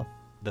as well.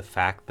 The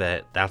fact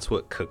that that's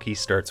what Cookie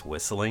starts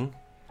whistling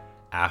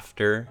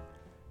after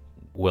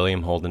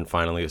William Holden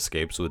finally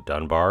escapes with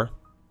Dunbar.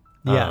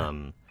 Yeah.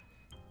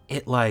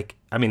 It like,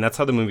 I mean, that's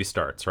how the movie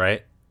starts,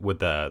 right? With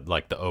the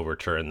like the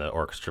overture and the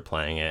orchestra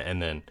playing it,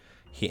 and then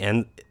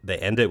they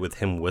end it with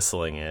him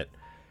whistling it.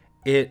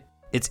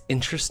 It's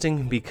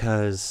interesting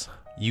because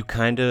you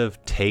kind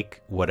of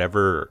take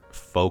whatever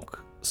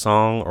folk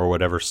song or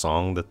whatever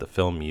song that the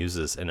film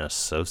uses and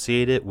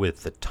associate it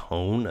with the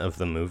tone of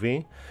the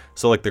movie.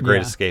 So like The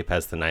Great Escape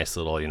has the nice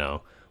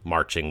little,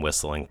 marching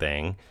whistling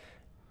thing.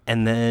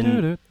 And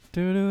then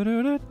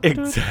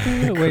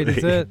exactly. Wait,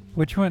 is that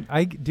which one?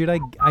 I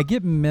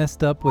get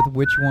messed up with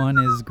which one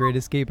is Great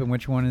Escape and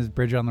which one is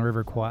Bridge on the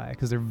River Kwai,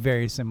 because they're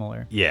very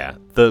similar. Yeah,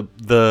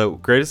 the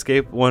Great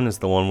Escape one is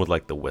the one with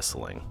like the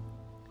whistling.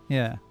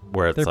 Yeah,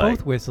 where it's they're like,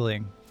 both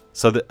whistling.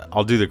 So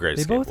I'll do the Great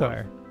Escape. They both one.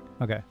 are.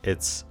 Okay.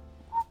 It's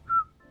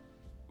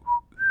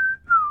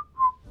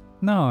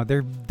no,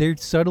 they're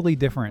subtly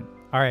different.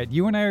 All right,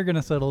 you and I are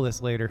gonna settle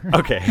this later.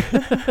 Okay.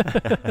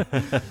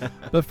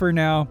 But for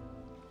now,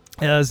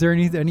 is there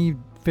any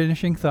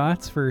finishing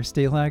thoughts for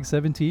Stalag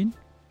 17?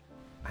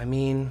 I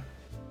mean,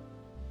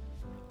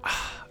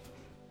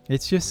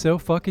 it's just so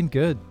fucking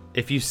good.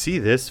 If you see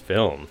this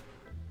film,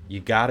 you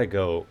gotta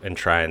go and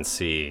try and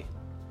see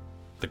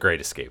The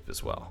Great Escape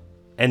as well.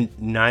 And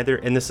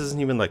this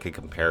isn't even like a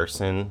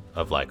comparison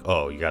of like,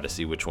 oh, you gotta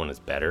see which one is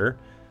better.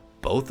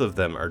 Both of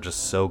them are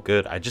just so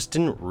good. I just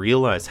didn't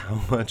realize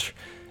how much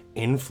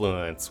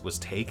influence was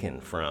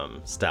taken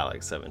from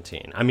Stalag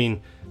 17. I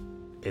mean,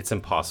 it's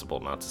impossible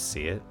not to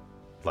see it.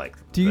 Like,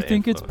 do you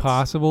think it's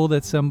possible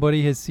that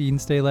somebody has seen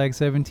Stalag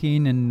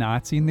 17 and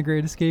not seen The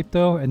Great Escape,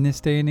 though, in this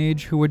day and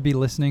age, who would be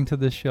listening to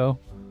this show?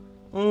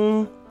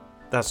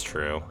 That's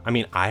true. I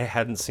mean, I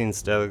hadn't seen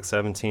Stalag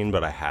 17,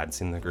 but I had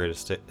seen The Great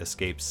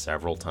Escape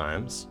several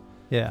times.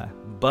 Yeah.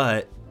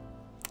 But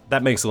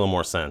that makes a little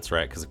more sense,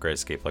 right? Because The Great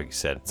Escape, like you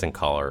said, it's in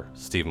color.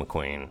 Steve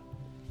McQueen,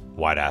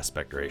 wide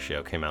aspect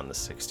ratio, came out in the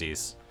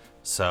 60s.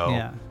 So,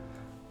 yeah.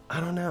 I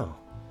don't know.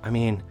 I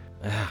mean,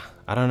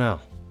 I don't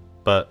know.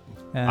 But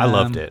I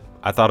loved it.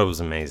 I thought it was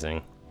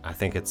amazing. I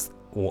think it's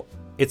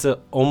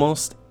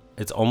almost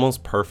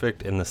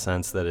perfect in the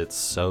sense that it's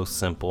so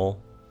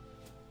simple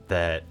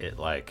that it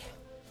like,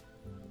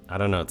 I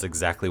don't know, it's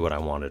exactly what I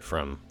wanted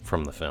from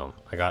the film.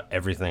 I got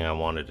everything I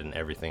wanted and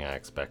everything I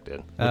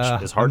expected,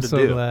 which is hard to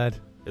do. Glad.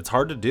 It's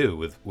hard to do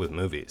with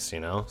movies,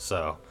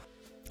 so.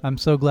 I'm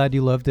so glad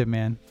you loved it,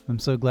 man. I'm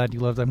so glad you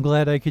loved it. I'm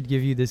glad I could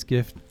give you this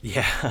gift.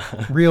 Yeah.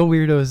 Real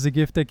Weirdo is the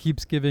gift that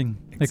keeps giving,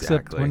 exactly.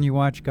 Except when you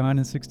watch Gone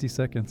in 60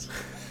 Seconds.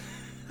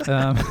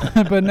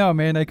 But no,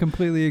 man, I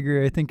completely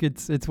agree. I think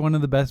it's one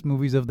of the best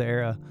movies of the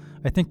era.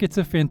 I think it's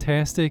a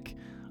fantastic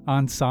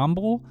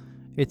ensemble.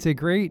 It's a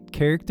great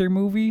character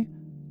movie.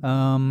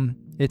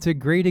 It's a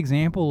great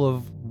example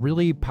of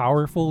really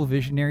powerful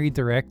visionary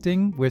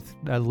directing with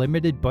a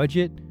limited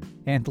budget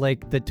and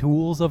like the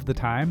tools of the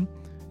time.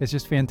 It's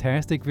just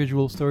fantastic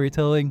visual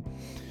storytelling.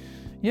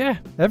 Yeah,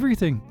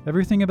 everything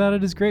about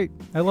it is great.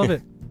 I love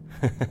it.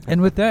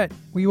 And with that,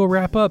 we will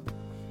wrap up.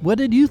 What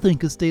did you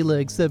think of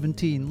Stalag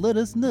 17? Let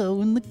us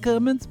know in the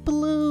comments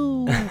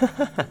below.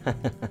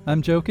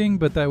 I'm joking,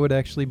 but that would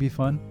actually be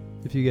fun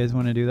if you guys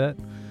want to do that.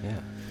 Yeah.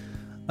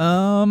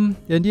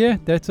 And yeah,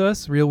 that's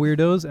us, Real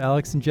Weirdos,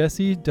 Alex and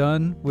Jesse,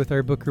 done with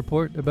our book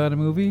report about a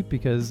movie,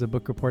 because a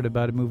book report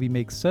about a movie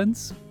makes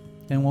sense.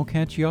 And we'll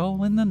catch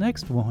y'all in the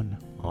next one.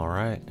 All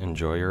right.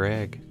 Enjoy your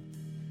egg.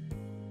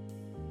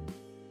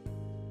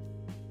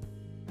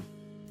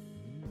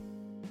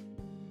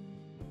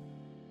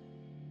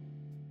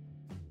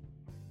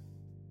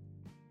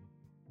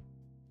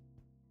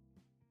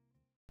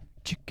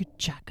 Chicka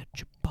chaka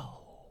chapo.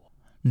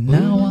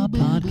 Now our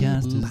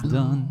podcast is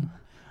done,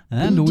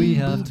 and we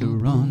have to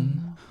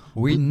run.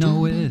 We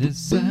know it is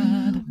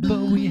sad, but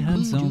we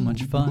had so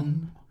much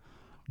fun.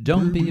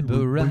 Don't be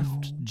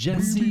bereft,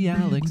 Jesse,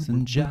 Alex,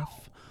 and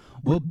Jeff.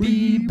 We'll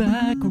be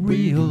back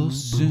real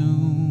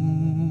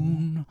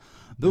soon.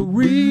 The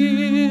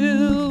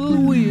Real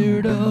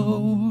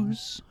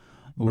Weirdos.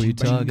 We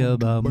talk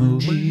about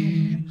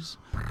movies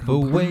for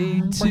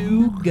way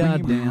too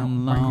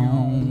goddamn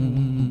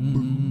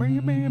long.